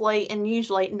are hopefully and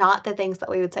usually not the things that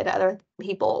we would say to other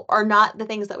people or not the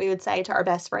things that we would say to our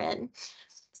best friend.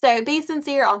 So be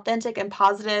sincere, authentic, and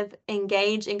positive.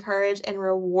 Engage, encourage, and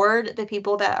reward the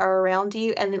people that are around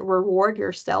you, and then reward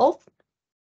yourself.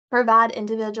 Provide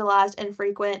individualized and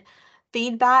frequent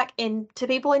feedback to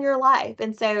people in your life.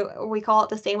 And so we call it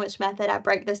the sandwich method. I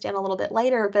break this down a little bit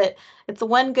later, but it's the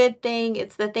one good thing.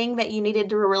 It's the thing that you needed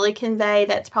to really convey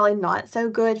that's probably not so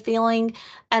good feeling,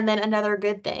 and then another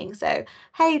good thing. So,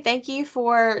 hey, thank you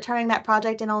for turning that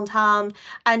project in on time.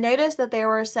 I noticed that there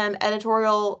were some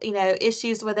editorial,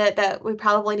 issues with it that we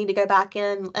probably need to go back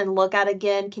in and look at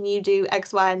again. Can you do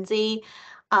X, Y, and Z?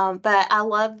 But I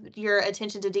love your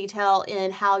attention to detail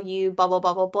in how you blah, blah,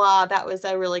 blah, blah, blah. That was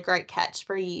a really great catch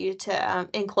for you to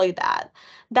include that.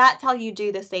 That's how you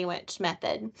do the sandwich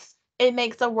method. It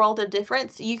makes a world of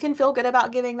difference. You can feel good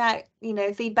about giving that,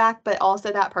 feedback, but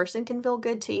also that person can feel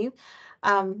good too.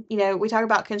 We talk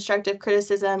about constructive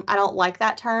criticism. I don't like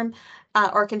that term,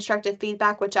 or constructive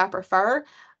feedback, which I prefer.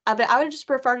 But I would just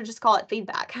prefer to just call it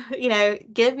feedback.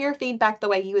 Give your feedback the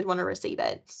way you would want to receive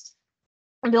it.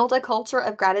 Build a culture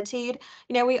of gratitude.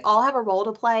 We all have a role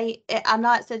to play. I'm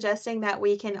not suggesting that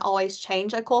we can always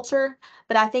change a culture,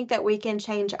 but I think that we can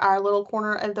change our little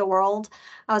corner of the world.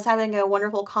 I was having a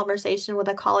wonderful conversation with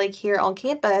a colleague here on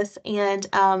campus, and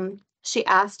she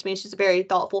asked me, she's a very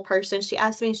thoughtful person. She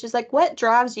asked me, she's like, what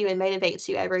drives you and motivates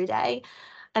you every day?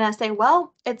 And I say,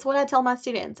 well, it's what I tell my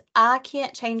students. I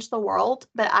can't change the world,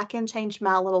 but I can change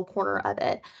my little corner of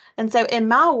it. And so in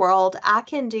my world, I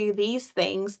can do these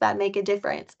things that make a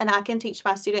difference, and I can teach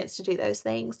my students to do those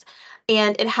things.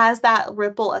 And it has that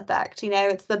ripple effect.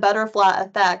 It's the butterfly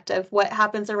effect of what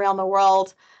happens around the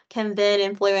world can then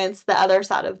influence the other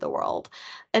side of the world.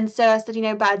 And so I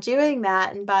said, by doing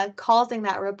that and by causing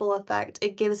that ripple effect,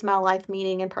 it gives my life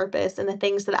meaning and purpose. And the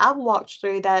things that I've walked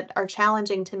through that are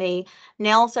challenging to me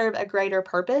now serve a greater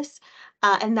purpose.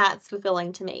 And that's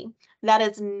fulfilling to me. That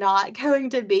is not going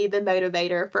to be the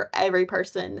motivator for every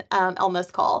person on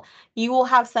this call. You will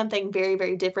have something very,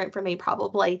 very different from me,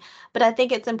 probably. But I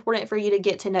think it's important for you to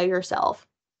get to know yourself.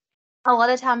 A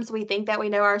lot of times we think that we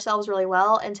know ourselves really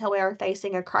well until we are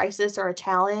facing a crisis or a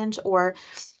challenge, or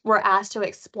we're asked to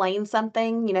explain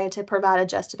something, to provide a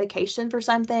justification for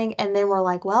something. And then we're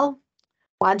like, well,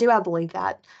 why do I believe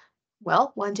that?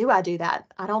 Well, why do I do that?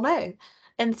 I don't know.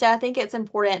 And so I think it's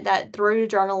important that through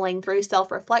journaling, through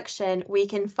self reflection, we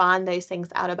can find those things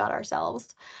out about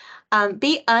ourselves.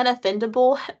 Be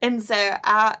unoffendable. And so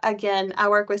I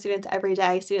work with students every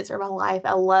day. Students are my life.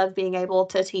 I love being able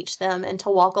to teach them and to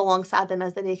walk alongside them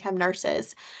as they become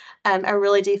nurses. I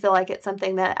really do feel like it's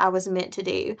something that I was meant to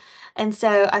do. And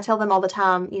so I tell them all the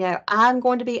time, I'm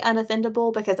going to be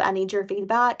unoffendable because I need your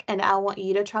feedback, and I want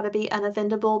you to try to be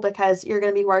unoffendable because you're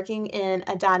going to be working in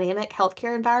a dynamic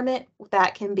healthcare environment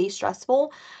that can be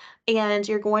stressful, and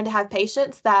you're going to have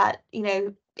patients that,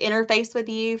 interface with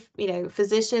you,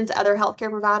 physicians, other healthcare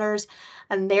providers,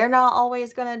 and they're not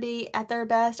always going to be at their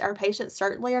best. Our patients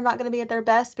certainly are not going to be at their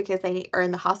best because they are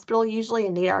in the hospital usually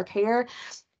and need our care.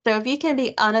 So if you can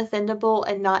be unoffendable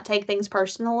and not take things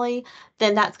personally,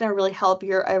 then that's going to really help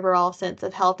your overall sense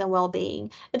of health and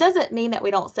well-being. It doesn't mean that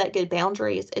we don't set good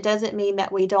boundaries. It doesn't mean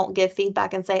that we don't give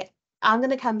feedback and say, I'm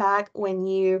going to come back when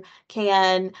you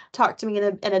can talk to me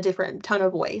in a different tone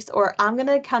of voice, or I'm going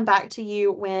to come back to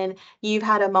you when you've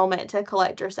had a moment to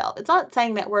collect yourself. It's not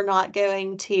saying that we're not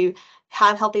going to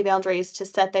have healthy boundaries, to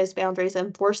set those boundaries and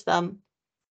enforce them.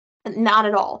 Not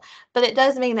at all. But it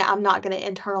does mean that I'm not going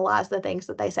to internalize the things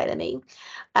that they say to me.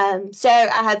 So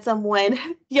I had someone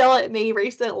yell at me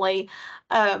recently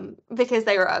because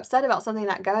they were upset about something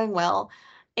not going well.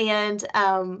 And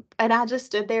I just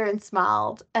stood there and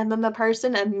smiled. And then the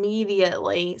person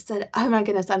immediately said, oh my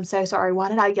goodness, I'm so sorry. Why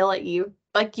did I yell at you?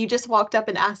 Like, you just walked up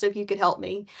and asked if you could help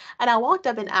me. And I walked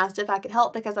up and asked if I could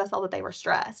help because I saw that they were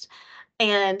stressed.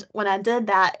 And when I did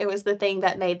that, it was the thing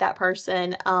that made that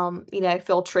person,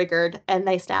 feel triggered, and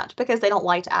they snapped because they don't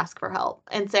like to ask for help.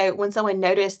 And so when someone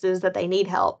notices that they need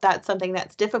help, that's something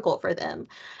that's difficult for them.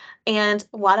 And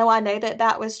why do I know that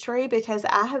that was true? Because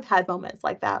I have had moments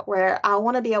like that where I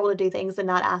want to be able to do things and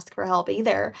not ask for help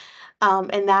either.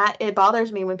 And that it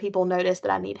bothers me when people notice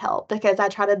that I need help because I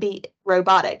try to be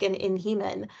robotic and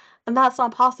inhuman, and that's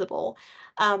not possible.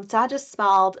 So I just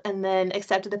smiled and then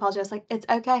accepted the apology. I was like, it's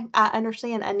okay. I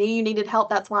understand. I knew you needed help.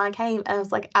 That's why I came. And I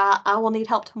was like, I will need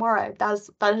help tomorrow.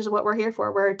 That is what we're here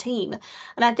for. We're a team.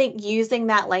 And I think using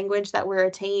that language that we're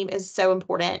a team is so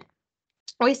important.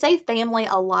 We say family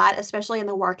a lot, especially in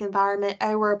the work environment.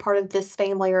 Oh, we're a part of this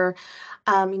family, or,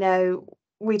 um, you know,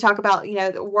 we talk about,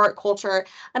 the work culture.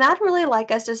 And I'd really like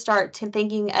us to start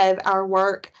thinking of our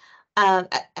work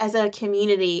as a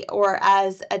community or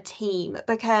as a team,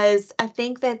 because I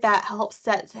think that that helps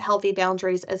set healthy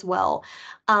boundaries as well.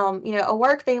 A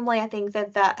work family, I think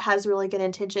that that has really good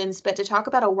intentions, but to talk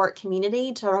about a work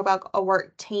community, to talk about a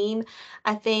work team,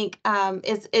 I think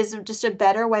is just a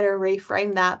better way to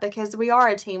reframe that, because we are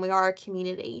a team, we are a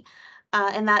community.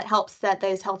 And that helps set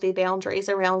those healthy boundaries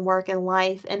around work and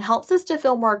life and helps us to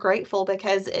feel more grateful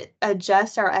because it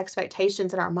adjusts our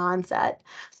expectations and our mindset.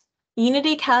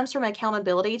 Unity comes from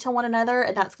accountability to one another,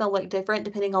 and that's going to look different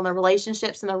depending on the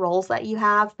relationships and the roles that you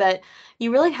have. But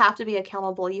you really have to be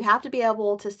accountable. You have to be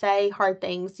able to say hard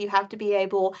things. You have to be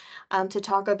able to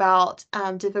talk about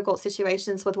difficult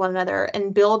situations with one another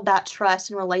and build that trust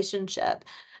and relationship.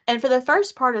 And for the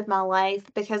first part of my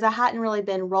life, because I hadn't really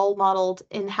been role modeled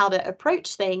in how to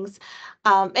approach things,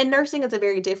 and nursing is a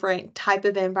very different type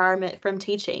of environment from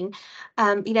teaching.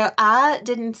 I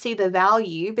didn't see the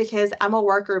value because I'm a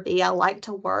worker bee. I like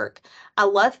to work. I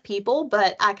love people,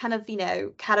 but I kind of,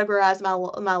 categorize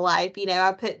my life.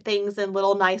 I put things in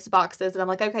little nice boxes and I'm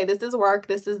like, okay, this is work,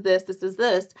 this is this, this is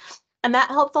this. And that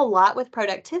helps a lot with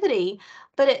productivity,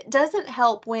 but it doesn't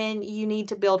help when you need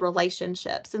to build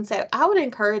relationships. And so I would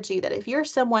encourage you that if you're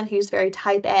someone who's very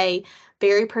type A,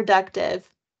 very productive,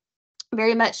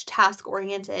 very much task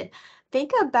oriented,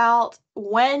 think about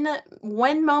one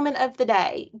moment of the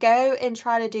day, go and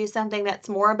try to do something that's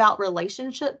more about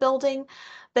relationship building,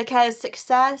 because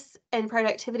success and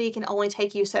productivity can only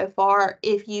take you so far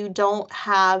if you don't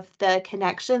have the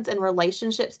connections and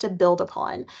relationships to build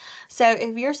upon. So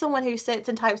if you're someone who sits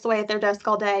and types away at their desk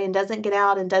all day and doesn't get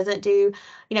out and doesn't do,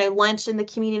 lunch in the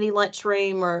community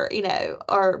lunchroom, or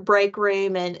or break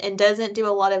room, and doesn't do a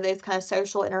lot of those kind of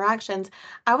social interactions,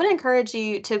 I would encourage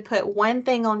you to put one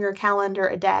thing on your calendar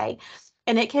a day.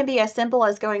 And it can be as simple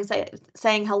as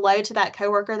saying hello to that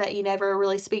coworker that you never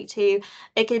really speak to.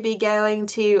 It could be going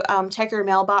to check your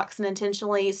mailbox and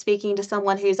intentionally speaking to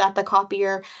someone who's at the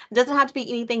copier. It doesn't have to be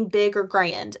anything big or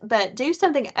grand, but do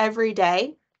something every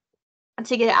day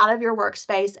to get out of your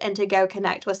workspace and to go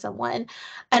connect with someone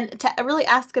and to really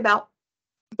ask about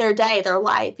their day, their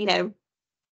life.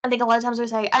 I think a lot of times we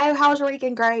say, "Oh, how was your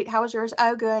weekend? Great. How was yours?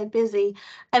 Oh, good, busy."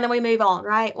 And then we move on,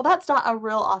 right? Well, that's not a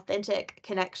real authentic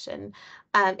connection.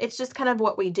 It's just kind of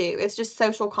what we do. It's just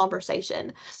social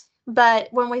conversation.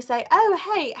 But when we say, "Oh,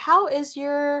 hey, how is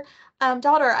your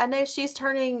daughter? I know she's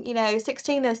turning,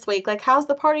 16 this week. Like, how's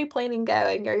the party planning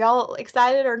going? Are y'all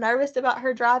excited or nervous about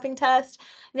her driving test?"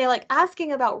 Like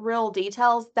asking about real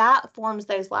details, that forms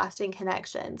those lasting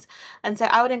connections. And so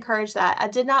I would encourage that. I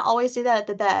did not always do that at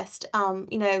the best,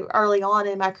 early on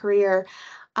in my career.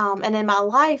 And in my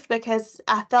life, because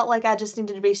I felt like I just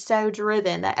needed to be so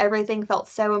driven, that everything felt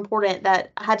so important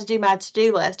that I had to do my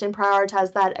to-do list and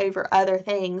prioritize that over other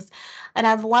things. And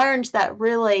I've learned that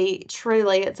really,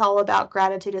 truly, it's all about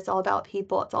gratitude. It's all about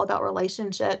people. It's all about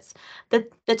relationships. The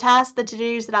tasks, the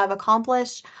to-dos that I've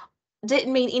accomplished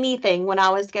didn't mean anything when I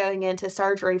was going into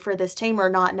surgery for this tumor,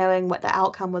 not knowing what the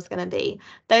outcome was going to be.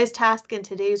 Those tasks and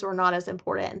to-dos were not as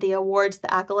important. The awards, the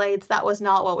accolades, that was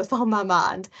not what was on my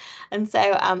mind. And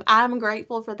so I'm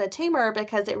grateful for the tumor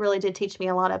because it really did teach me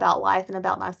a lot about life and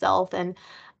about myself. And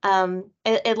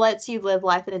it lets you live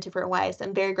life in a different way. So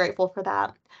I'm very grateful for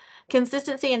that.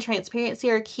 Consistency and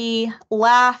transparency are key.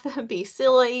 Laugh, be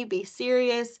silly, be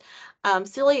serious.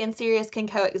 Silly and serious can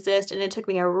coexist, and it took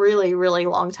me a really, really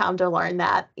long time to learn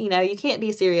that. You can't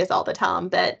be serious all the time,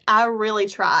 but I really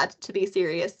tried to be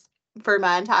serious for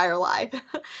my entire life.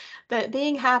 But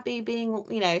being happy, being,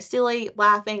 silly,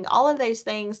 laughing, all of those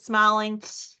things, smiling,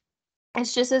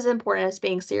 it's just as important as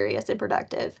being serious and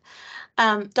productive.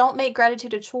 Don't make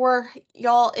gratitude a chore.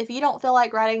 Y'all, if you don't feel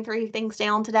like writing 3 things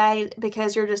down today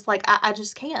because you're just like, I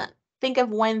just can't. Think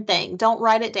of one thing. Don't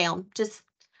write it down.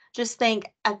 Just think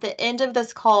at the end of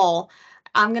this call,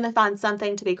 I'm going to find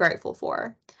something to be grateful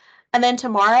for. And then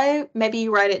tomorrow, maybe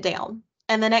you write it down.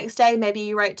 And the next day, maybe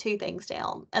you write 2 things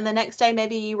down. And the next day,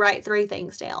 maybe you write 3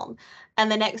 things down. And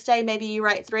the next day, maybe you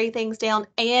write 3 things down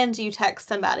and you text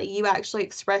somebody. You actually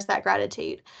express that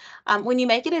gratitude. When you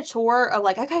make it a chore of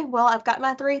like, okay, well, I've got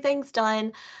my 3 things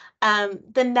done,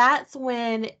 then that's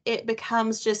when it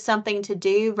becomes just something to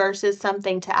do versus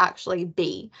something to actually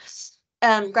be.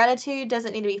 Gratitude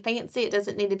doesn't need to be fancy. It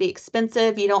doesn't need to be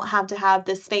expensive. You don't have to have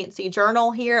this fancy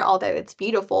journal here, although it's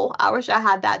beautiful. I wish I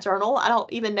had that journal. I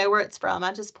don't even know where it's from.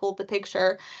 I just pulled the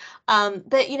picture.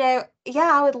 But yeah,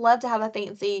 I would love to have a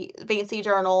fancy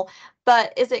journal,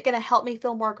 but is it going to help me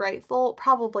feel more grateful?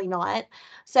 Probably not.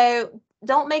 So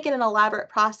don't make it an elaborate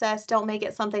process. Don't make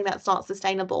it something that's not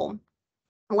sustainable.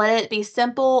 Let it be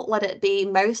simple. Let it be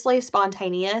mostly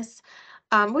spontaneous.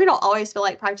 We don't always feel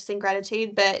like practicing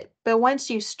gratitude, but once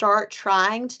you start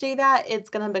trying to do that, it's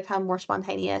going to become more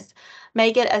spontaneous.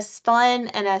 Make it as fun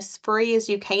and as free as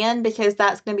you can, because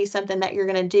that's going to be something that you're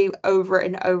going to do over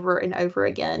and over and over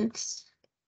again.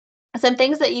 Some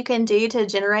things that you can do to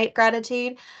generate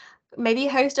gratitude: maybe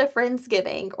host a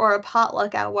Friendsgiving or a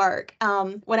potluck at work.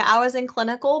 When I was in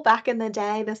clinical back in the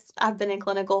day, this I've been in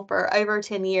clinical for over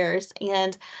 10 years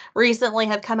and recently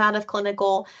have come out of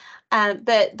clinical.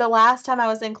 But the last time I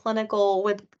was in clinical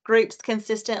with groups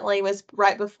consistently was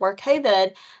right before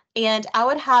COVID, and I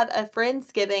would have a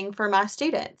Friendsgiving for my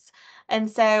students. And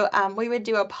so we would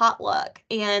do a potluck,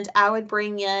 and I would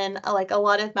bring in like a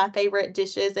lot of my favorite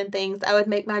dishes and things. I would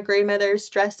make my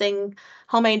grandmother's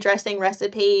homemade dressing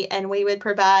recipe, and we would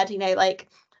provide, like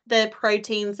the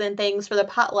proteins and things for the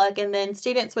potluck, and then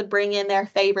students would bring in their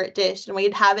favorite dish and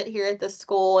we'd have it here at the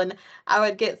school. And I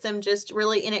would get some just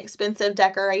really inexpensive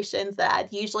decorations that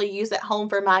I'd usually use at home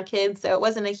for my kids, so it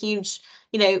wasn't a huge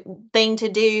thing to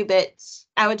do, but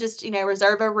I would just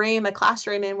reserve a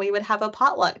classroom, and we would have a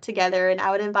potluck together, and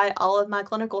I would invite all of my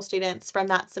clinical students from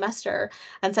that semester.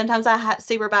 And sometimes I had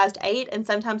supervised 8, and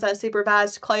sometimes I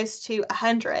supervised close to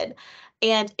 100.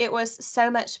 And it was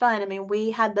so much fun. I mean, we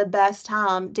had the best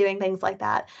time doing things like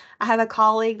that. I have a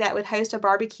colleague that would host a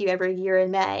barbecue every year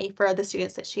in May for the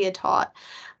students that she had taught.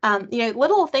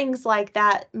 Little things like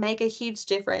that make a huge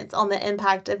difference on the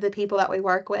impact of the people that we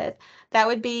work with. That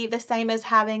would be the same as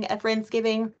having a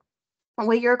Friendsgiving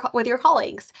with your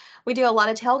colleagues. We do a lot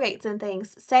of tailgates and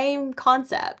things. Same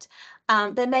concept.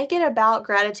 But make it about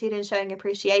gratitude and showing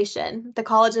appreciation. The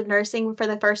College of Nursing, for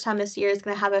the first time this year, is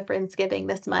going to have a Friendsgiving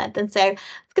this month. And so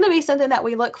it's going to be something that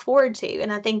we look forward to.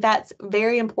 And I think that's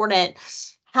very important.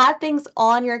 Have things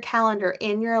on your calendar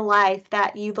in your life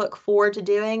that you look forward to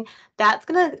doing. That's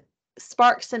going to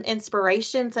spark some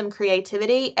inspiration, some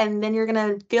creativity, and then you're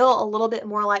going to feel a little bit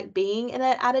more like being in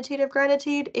an attitude of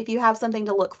gratitude if you have something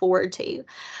to look forward to.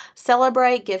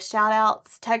 Celebrate, give shout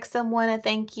outs, text someone a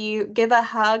thank you, give a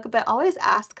hug, but always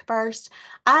ask first.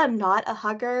 I am not a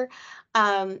hugger.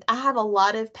 I have a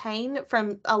lot of pain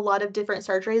from a lot of different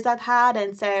surgeries I've had,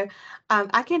 and so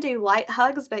I can do light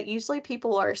hugs, but usually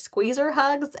people are squeezer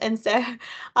hugs, and so I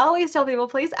always tell people,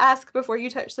 please ask before you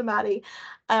touch somebody,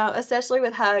 especially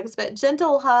with hugs. But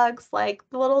gentle hugs, like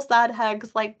the little side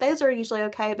hugs, like those are usually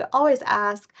okay, but always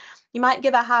ask. You might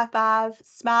give a high five,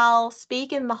 smile,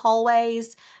 speak in the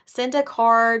hallways, send a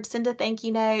card, send a thank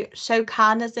you note, show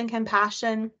kindness and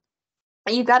compassion.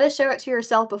 You've got to show it to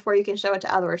yourself before you can show it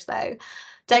to others, though.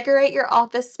 Decorate your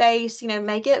office space,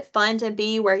 make it fun to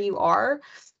be where you are.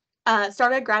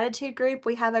 Start a gratitude group.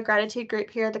 We have a gratitude group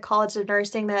here at the College of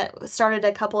Nursing that started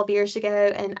a couple of years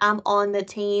ago, and I'm on the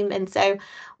team. And so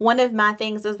one of my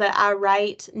things is that I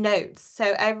write notes.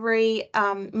 So every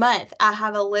month, I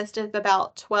have a list of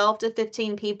about 12 to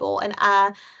 15 people, and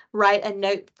I write a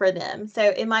note for them. So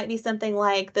it might be something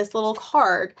like this little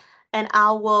card, and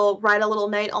I will write a little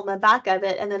note on the back of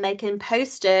it, and then they can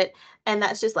post it. And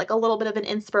that's just like a little bit of an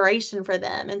inspiration for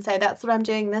them. And so that's what I'm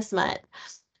doing this month.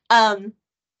 Um,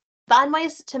 Find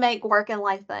ways to make work and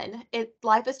life fun.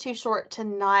 Life is too short to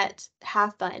not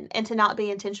have fun and to not be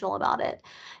intentional about it.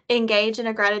 Engage in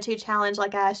a gratitude challenge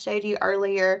like I showed you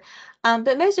earlier.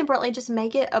 But most importantly, just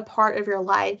make it a part of your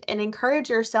life and encourage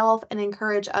yourself and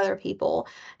encourage other people.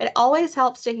 It always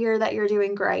helps to hear that you're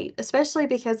doing great, especially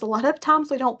because a lot of times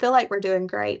we don't feel like we're doing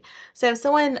great. So if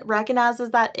someone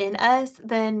recognizes that in us,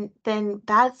 then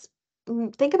that's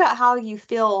think about how you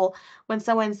feel when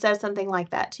someone says something like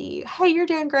that to you. Hey, you're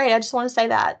doing great. I just want to say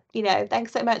that,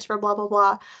 thanks so much for blah, blah,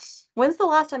 blah. When's the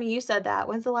last time you said that?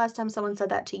 When's the last time someone said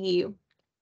that to you?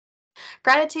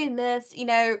 Gratitude myths,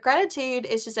 gratitude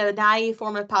is just a naive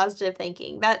form of positive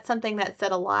thinking. That's something that's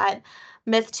said a lot.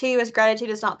 Myth 2 is gratitude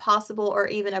is not possible or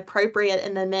even appropriate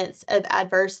in the midst of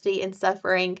adversity and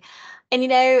suffering. And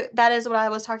that is what I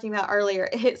was talking about earlier.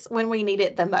 It's when we need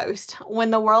it the most. When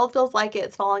the world feels like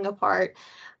it's falling apart,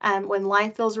 when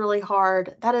life feels really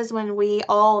hard, that is when we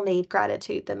all need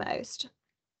gratitude the most.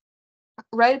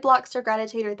 Roadblocks to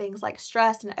gratitude are things like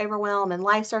stress and overwhelm and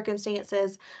life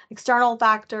circumstances, external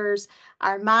factors,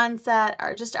 our mindset,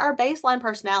 our baseline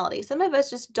personality. Some of us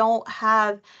just don't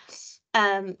have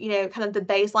kind of the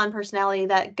baseline personality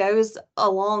that goes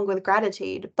along with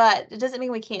gratitude, but it doesn't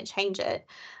mean we can't change it.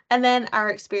 And then our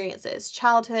experiences,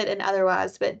 childhood and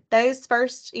otherwise. But those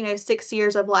first, 6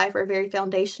 years of life are very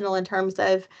foundational in terms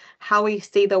of how we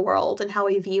see the world and how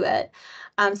we view it.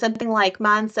 Something like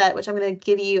mindset, which I'm going to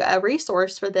give you a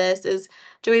resource for this, is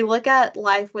do we look at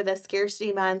life with a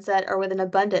scarcity mindset or with an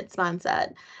abundance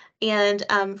mindset? And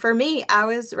for me, I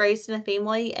was raised in a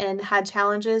family and had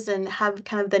challenges and have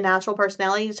kind of the natural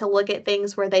personality to look at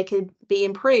things where they could be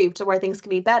improved or where things could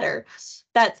be better.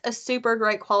 That's a super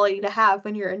great quality to have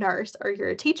when you're a nurse or you're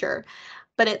a teacher,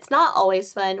 but it's not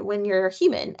always fun when you're a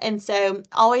human. And so,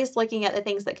 always looking at the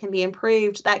things that can be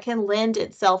improved, that can lend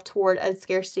itself toward a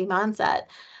scarcity mindset.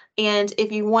 And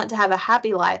if you want to have a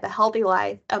happy life, a healthy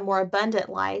life, a more abundant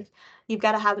life, you've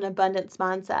got to have an abundance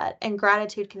mindset, and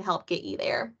gratitude can help get you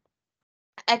there.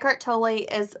 Eckhart Tolle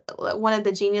is one of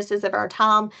the geniuses of our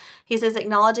time. He says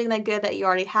acknowledging the good that you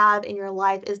already have in your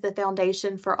life is the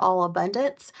foundation for all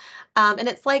abundance. And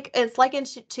it's like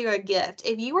into a gift.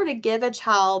 If you were to give a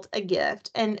child a gift,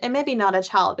 and maybe not a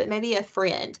child, but maybe a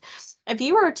friend, if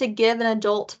you were to give an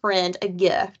adult friend a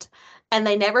gift and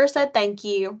they never said thank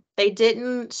you, they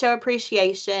didn't show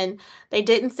appreciation, they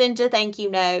didn't send a thank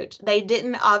you note, they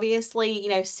didn't obviously,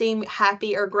 seem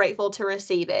happy or grateful to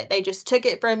receive it. They just took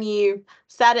it from you,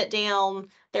 sat it down.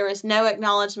 There was no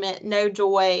acknowledgement, no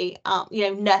joy,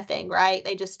 nothing, right?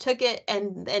 They just took it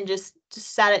and just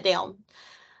sat it down.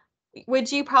 Would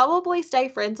you probably stay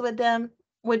friends with them?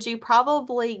 Would you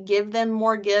probably give them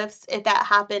more gifts if that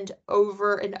happened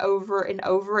over and over and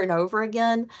over and over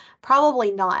again?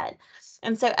 Probably not.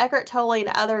 And so Eckhart Tolle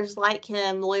and others like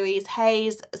him, Louise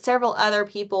Hayes, several other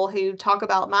people who talk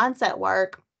about mindset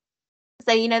work,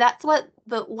 say, that's what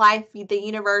the life, the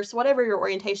universe, whatever your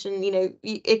orientation,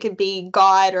 it could be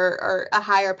God or a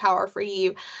higher power for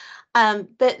you.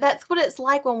 But that's what it's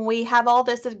like when we have all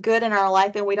this good in our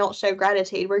life and we don't show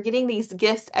gratitude. We're getting these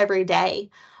gifts every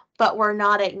day, but we're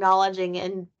not acknowledging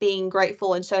and being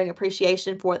grateful and showing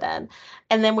appreciation for them.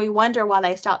 And then we wonder why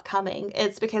they stop coming.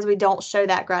 It's because we don't show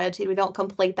that gratitude. We don't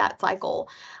complete that cycle.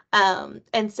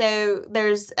 And so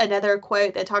there's another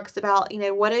quote that talks about,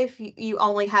 what if you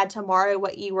only had tomorrow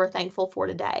what you were thankful for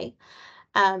today?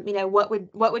 What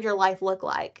would your life look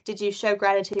like? Did you show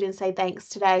gratitude and say thanks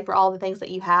today for all the things that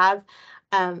you have?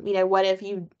 What if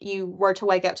you were to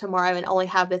wake up tomorrow and only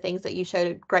have the things that you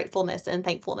showed gratefulness and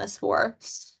thankfulness for?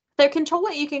 So control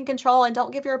what you can control and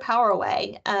don't give your power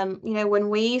away. When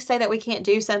we say that we can't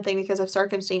do something because of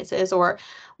circumstances, or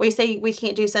we say we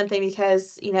can't do something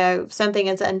because, something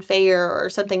is unfair or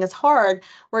something is hard,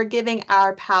 we're giving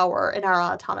our power and our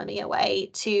autonomy away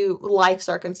to life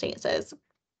circumstances.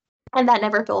 And that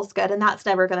never feels good, and that's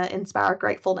never going to inspire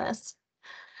gratefulness.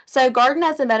 So, garden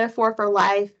as a metaphor for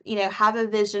life, have a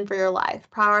vision for your life,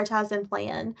 prioritize and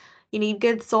plan. You need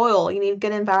good soil, you need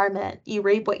good environment. You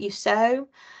reap what you sow.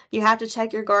 You have to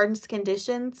check your garden's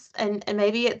conditions, and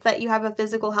maybe it's that you have a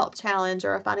physical health challenge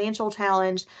or a financial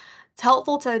challenge. It's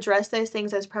helpful to address those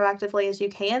things as proactively as you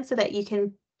can so that you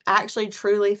can actually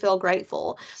truly feel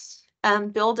grateful.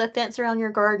 Build a fence around your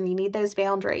garden. You need those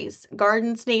boundaries.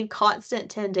 Gardens need constant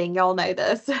tending. Y'all know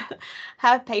this.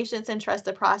 Have patience and trust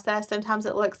the process. Sometimes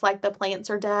it looks like the plants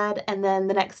are dead, and then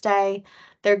the next day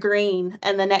they're green,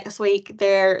 and the next week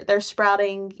they're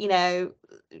sprouting.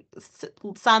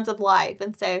 Signs of life.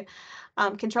 And so,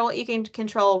 control what you can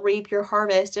control. Reap your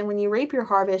harvest, and when you reap your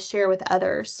harvest, share with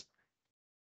others.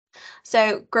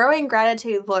 So, growing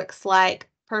gratitude looks like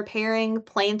preparing,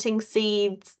 planting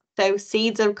seeds. So,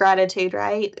 seeds of gratitude,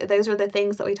 right? Those are the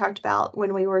things that we talked about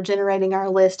when we were generating our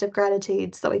list of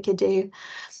gratitudes that we could do.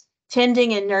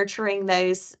 Tending and nurturing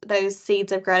those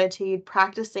seeds of gratitude,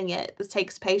 practicing it. This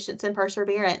takes patience and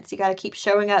perseverance. You got to keep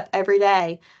showing up every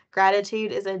day.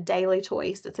 Gratitude is a daily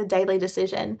choice. It's a daily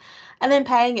decision. And then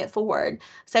paying it forward.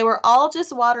 So we're all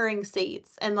just watering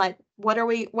seeds, and like, what are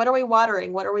we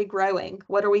watering? What are we growing?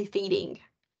 What are we feeding?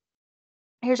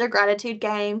 Here's your gratitude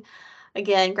game.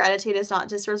 Again, gratitude is not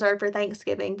just reserved for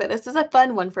Thanksgiving, but this is a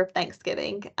fun one for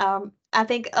Thanksgiving. I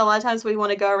think a lot of times we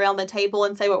want to go around the table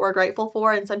and say what we're grateful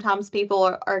for, and sometimes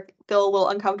people feel a little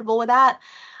uncomfortable with that.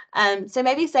 So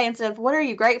maybe say, instead of what are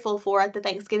you grateful for at the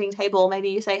Thanksgiving table, maybe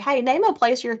you say, hey, name a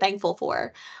place you're thankful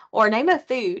for, or name a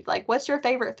food, like what's your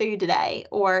favorite food today,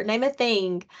 or name a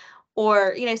thing,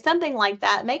 or something like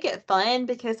that. Make it fun,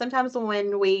 because sometimes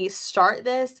when we start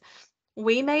this,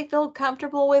 we may feel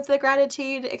comfortable with the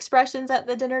gratitude expressions at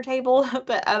the dinner table,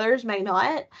 but others may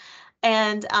not.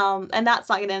 And that's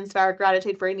not going to inspire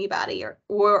gratitude for anybody,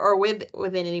 or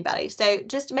within anybody. So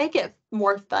just make it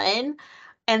more fun,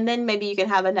 and then maybe you can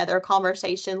have another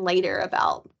conversation later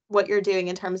about what you're doing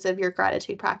in terms of your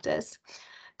gratitude practice.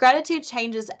 Gratitude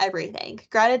changes everything.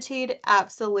 Gratitude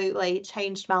absolutely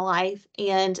changed my life,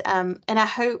 and I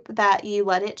hope that you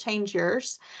let it change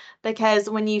yours, because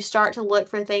when you start to look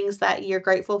for things that you're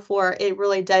grateful for, it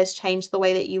really does change the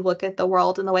way that you look at the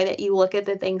world and the way that you look at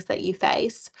the things that you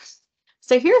face.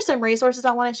 So here are some resources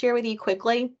I want to share with you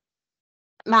quickly.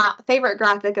 my favorite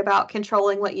graphic about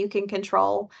controlling what you can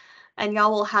control. And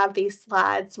y'all will have these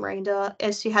slides, Miranda.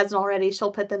 If she hasn't already,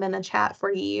 she'll put them in the chat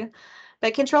for you.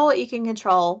 But control what you can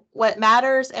control. What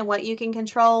matters and what you can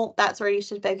control, that's where you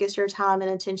should focus your time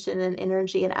and attention and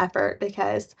energy and effort,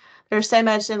 because there's so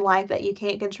much in life that you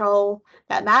can't control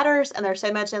that matters, and there's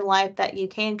so much in life that you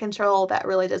can control that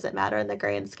really doesn't matter in the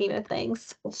grand scheme of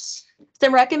things.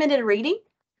 Some recommended reading.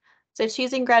 So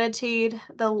Choosing Gratitude,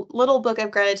 The Little Book of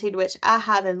Gratitude, which I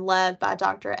have and love, by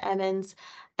Dr. Emmons,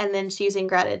 and then Choosing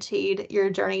Gratitude,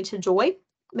 Your Journey to Joy.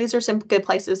 These are some good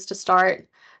places to start.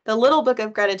 The Little Book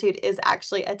of Gratitude is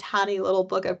actually a tiny little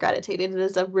book of gratitude, and it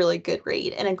is a really good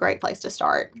read and a great place to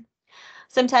start.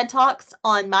 Some TED Talks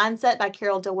on mindset by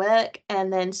Carol Dweck,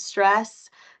 and then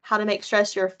Stress, How to Make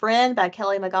Stress Your Friend by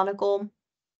Kelly McGonigal.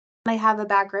 They have a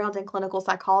background in clinical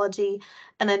psychology.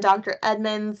 And then Dr.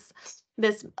 Edmonds,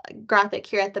 this graphic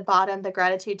here at the bottom, the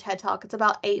Gratitude TED Talk, it's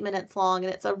about 8 minutes long,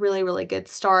 and it's a really, really good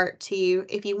start to,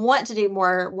 if you want to do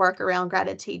more work around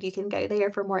gratitude, you can go there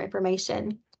for more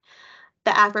information.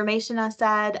 The affirmation I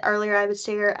said earlier I would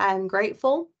share, I'm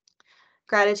grateful.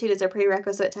 Gratitude is a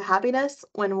prerequisite to happiness.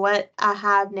 When what I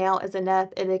have now is enough,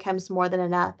 it becomes more than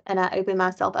enough, and I open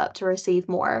myself up to receive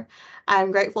more.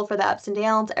 I'm grateful for the ups and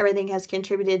downs. Everything has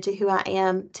contributed to who I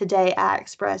am. Today, I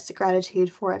express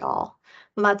gratitude for it all.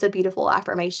 And that's a beautiful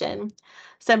affirmation.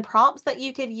 Some prompts that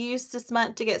you could use this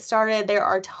month to get started. There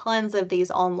are tons of these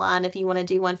online if you want to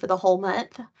do one for the whole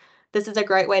month. This is a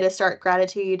great way to start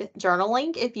gratitude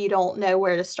journaling if you don't know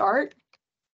where to start.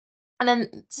 And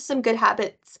then just some good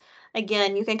habits.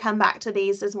 Again, you can come back to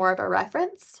these as more of a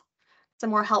reference, some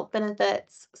more health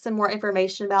benefits, some more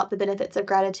information about the benefits of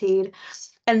gratitude.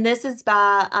 And this is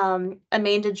by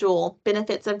Amanda Jewell.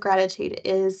 Benefits of Gratitude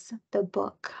is the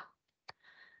book.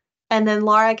 And then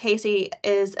Laura Casey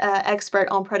is an expert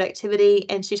on productivity,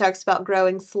 and she talks about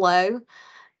growing slow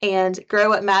and grow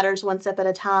what matters one step at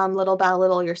a time. Little by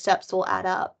little, your steps will add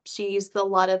up. She used a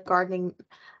lot of gardening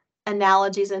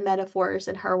analogies and metaphors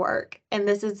in her work. And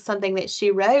this is something that she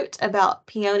wrote about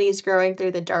peonies growing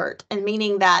through the dirt, and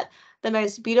meaning that the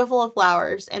most beautiful of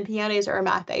flowers, and peonies are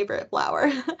my favorite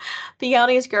flower,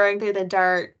 peonies growing through the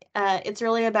dirt. It's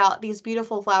really about these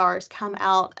beautiful flowers come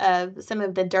out of some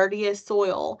of the dirtiest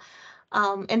soil.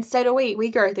 And so do we. We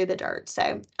grow through the dirt.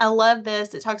 So I love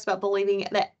this. It talks about believing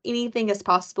that anything is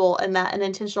possible, and that an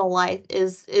intentional life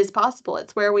is possible.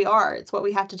 It's where we are. It's what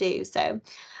we have to do. So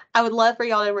I would love for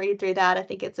y'all to read through that. I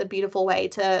think it's a beautiful way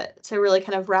to really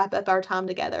kind of wrap up our time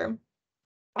together.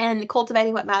 And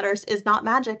cultivating what matters is not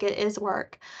magic, it is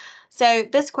work. So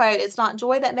this quote, it's not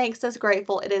joy that makes us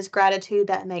grateful, it is gratitude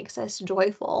that makes us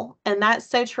joyful. And that's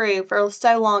so true. For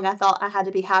so long, I thought I had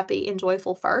to be happy and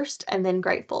joyful first and then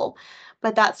grateful.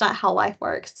 But that's not how life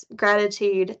works.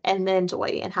 Gratitude and then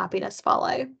joy and happiness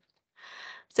follow.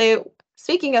 So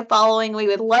speaking of following, we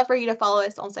would love for you to follow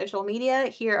us on social media.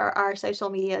 Here are our social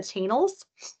media channels.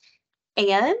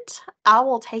 And I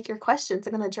will take your questions.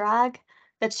 I'm going to drag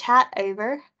the chat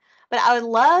over. But I would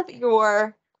love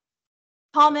your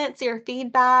comments, your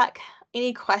feedback,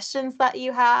 any questions that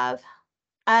you have.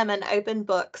 I'm an open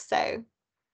book, so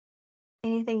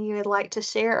anything you would like to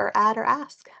share or add or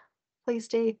ask, please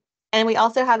do. And we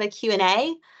also have a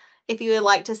Q&A if you would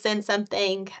like to send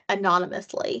something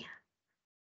anonymously.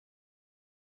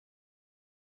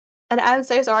 And I'm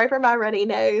so sorry for my runny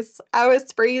nose. I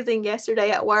was freezing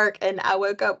yesterday at work, and I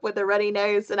woke up with a runny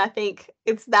nose, and I think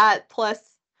it's that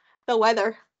plus the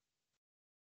weather.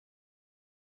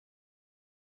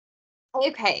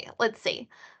 Okay, let's see.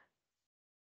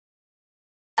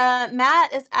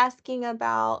 Matt is asking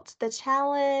about the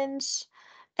challenge,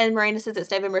 and Miranda says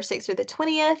it's November 6th through the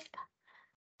 20th.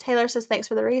 Taylor says thanks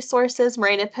for the resources.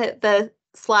 Miranda put the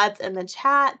slides in the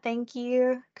chat. Thank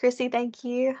you. Chrissy, thank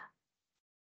you.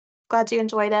 Glad you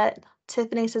enjoyed it.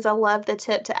 Tiffany says, I love the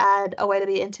tip to add a way to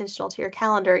be intentional to your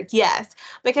calendar. Yes,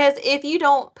 because if you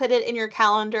don't put it in your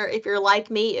calendar, if you're like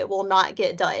me, it will not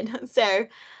get done. So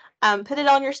put it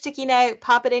on your sticky note,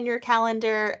 pop it in your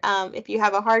calendar. If you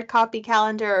have a hard copy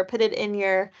calendar, or put it in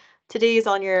your to-dos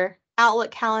on your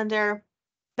Outlook calendar,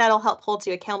 that'll help hold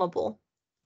you accountable.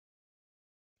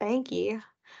 Thank you.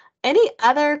 Any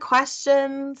other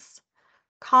questions,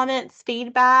 comments,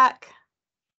 feedback?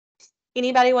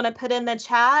 Anybody want to put in the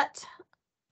chat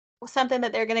something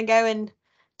that they're going to go and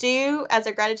do as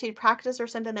a gratitude practice, or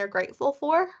something they're grateful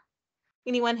for?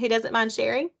 Anyone who doesn't mind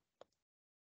sharing?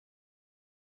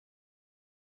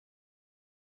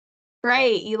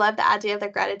 Great. You love the idea of the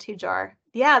gratitude jar.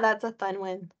 Yeah, that's a fun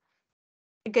one.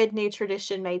 A good new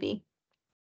tradition, maybe.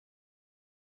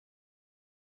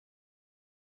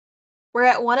 We're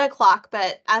at 1 o'clock,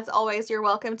 but as always, you're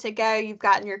welcome to go. You've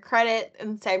gotten your credit,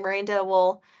 and so Miranda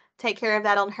will take care of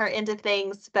that on her end of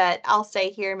things, but I'll stay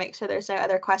here and make sure there's no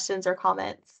other questions or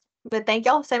comments. But thank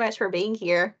y'all so much for being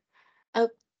here. Oh,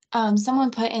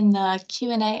 someone put in the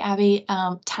Q&A, Abby,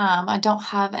 time. I don't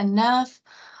have enough.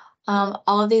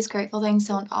 All of these grateful things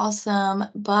sound awesome,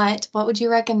 but what would you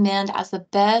recommend as the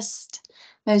best,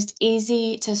 most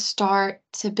easy to start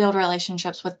to build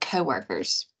relationships with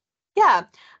coworkers? Yeah,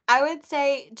 I would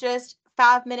say just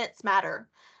 5 minutes matter.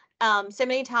 So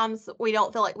many times we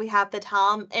don't feel like we have the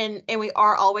time, and we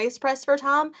are always pressed for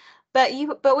time. But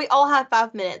we all have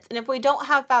 5 minutes, and if we don't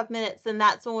have 5 minutes, then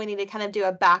that's when we need to kind of do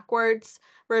a backwards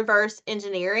reverse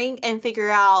engineering and figure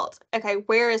out, okay,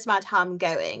 where is my time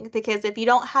going? Because if you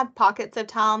don't have pockets of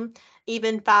time,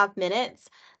 even 5 minutes,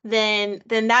 then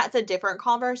that's a different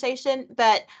conversation.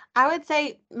 But I would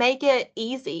say make it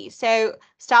easy. So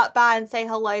stop by and say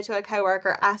hello to a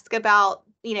coworker, ask about,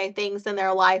 things in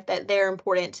their life that they're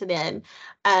important to them.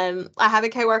 I have a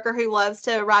coworker who loves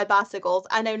to ride bicycles.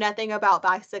 I know nothing about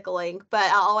bicycling, but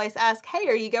I always ask, "Hey,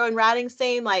 are you going riding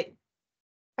soon? Like,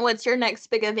 what's your next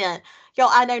big event?" Y'all,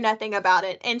 I know nothing about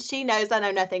it. And she knows I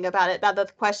know nothing about it by the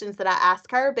questions that I ask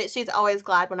her, but she's always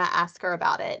glad when I ask her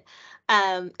about it.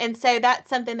 And so that's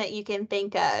something that you can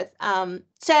think of.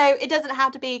 So it doesn't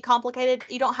have to be complicated.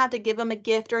 You don't have to give them a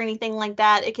gift or anything like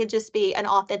that. It could just be an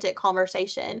authentic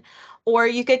conversation. Or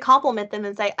you could compliment them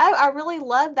and say, "Oh, I really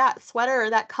love that sweater.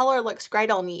 That color looks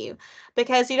great on you."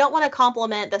 Because you don't want to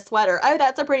compliment the sweater. "Oh,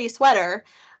 that's a pretty sweater."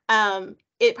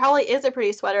 It probably is a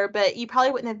pretty sweater, but you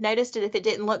probably wouldn't have noticed it if it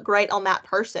didn't look great on that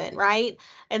person, right?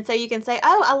 And so you can say,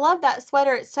 "Oh, I love that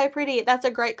sweater. It's so pretty. That's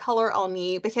a great color on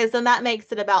you," because then that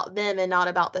makes it about them and not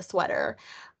about the sweater.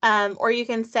 Or you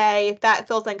can say, if that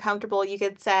feels uncomfortable, you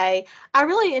could say, "I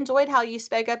really enjoyed how you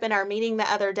spoke up in our meeting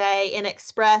the other day and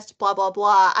expressed blah, blah,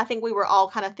 blah. I think we were all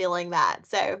kind of feeling that.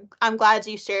 So I'm glad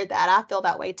you shared that. I feel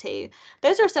that way too."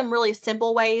 Those are some really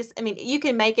simple ways. I mean, you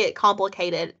can make it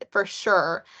complicated for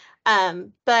sure,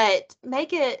 but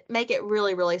make it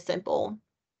really, really simple.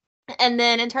 And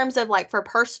then in terms of like for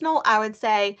personal, I would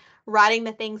say writing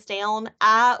the things down.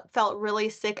 I felt really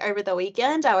sick over the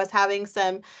weekend. I was having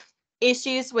some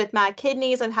issues with my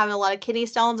kidneys. I'm having a lot of kidney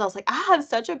stones. I was like, I have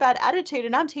such a bad attitude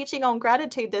and I'm teaching on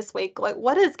gratitude this week. Like,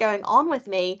 what is going on with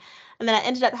me? And then I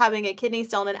ended up having a kidney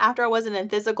stone. And after I wasn't in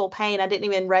physical pain, I didn't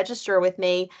even register with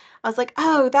me. I was like,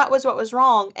 oh, that was what was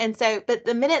wrong. And so, but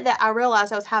the minute that I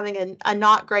realized I was having a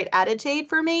not great attitude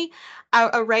for me, I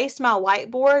erased my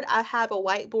whiteboard. I have a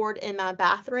whiteboard in my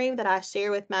bathroom that I share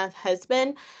with my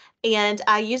husband. And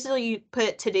I usually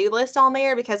put to-do list on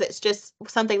there because it's just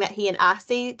something that he and I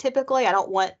see typically. I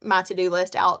don't want my to-do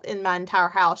list out in my entire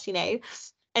house.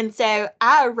 And so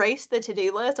I erased the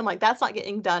to-do list. I'm like, that's not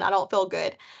getting done. I don't feel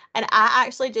good. And I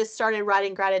actually just started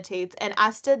writing gratitudes. And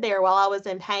I stood there while I was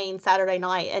in pain Saturday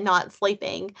night and not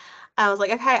sleeping. I was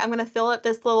like, okay, I'm going to fill up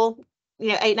this little,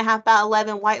 8.5 by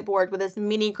 11 whiteboard with as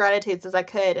many gratitudes as I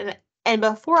could. And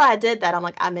before I did that, I'm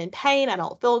like, I'm in pain. I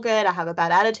don't feel good. I have a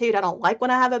bad attitude. I don't like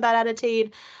when I have a bad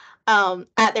attitude.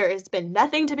 There has been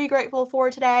nothing to be grateful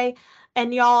for today.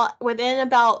 And y'all, within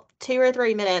about 2 or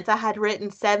 3 minutes, I had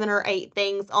written 7 or 8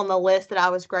 things on the list that I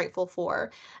was grateful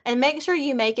for. And make sure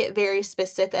you make it very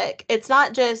specific. It's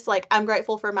not just like, I'm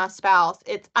grateful for my spouse.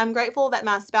 It's, I'm grateful that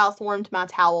my spouse warmed my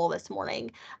towel this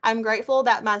morning. I'm grateful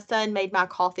that my son made my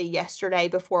coffee yesterday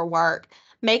before work.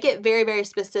 Make it very, very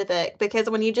specific, because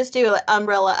when you just do an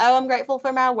umbrella, "Oh, I'm grateful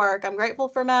for my work. I'm grateful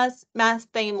for my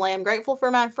family. I'm grateful for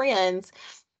my friends,"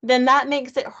 then that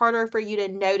makes it harder for you to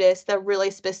notice the really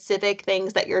specific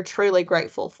things that you're truly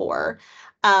grateful for.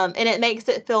 And it makes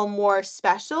it feel more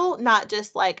special, not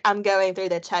just like I'm going through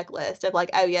the checklist of like,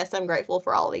 "Oh, yes, I'm grateful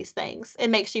for all these things." It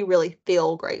makes you really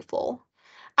feel grateful.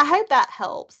 I hope that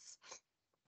helps.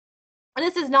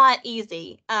 This is not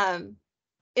easy.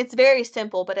 It's very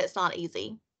simple, but it's not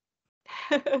easy.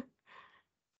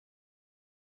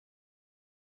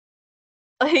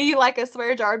 You like a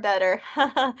swear jar better.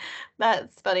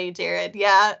 That's funny, Jared.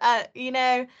 Yeah,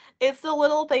 it's the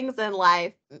little things in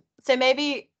life. So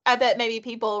maybe I bet maybe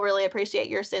people really appreciate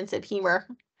your sense of humor.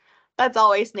 That's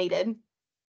always needed.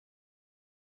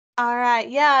 All right.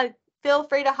 Yeah, feel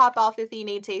free to hop off if you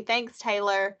need to. Thanks,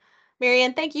 Taylor.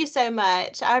 Marianne, thank you so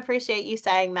much. I appreciate you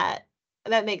saying that.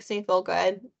 That makes me feel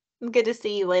good. Good to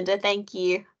see you, Linda. Thank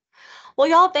you. Well,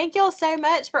 y'all, thank y'all so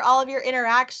much for all of your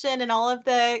interaction and all of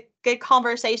the good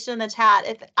conversation in the chat.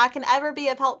 If I can ever be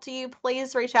of help to you,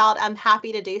 please reach out. I'm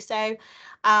happy to do so.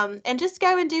 And just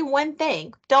go and do one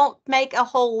thing. Don't make a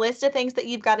whole list of things that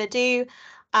you've got to do.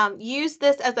 Use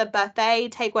this as a buffet.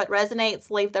 Take what resonates,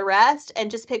 leave the rest,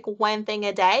 and just pick one thing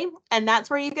a day. And that's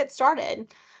where you get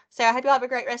started. So I hope you have a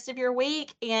great rest of your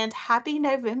week and happy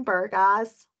November,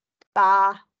 guys.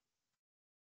 Bye.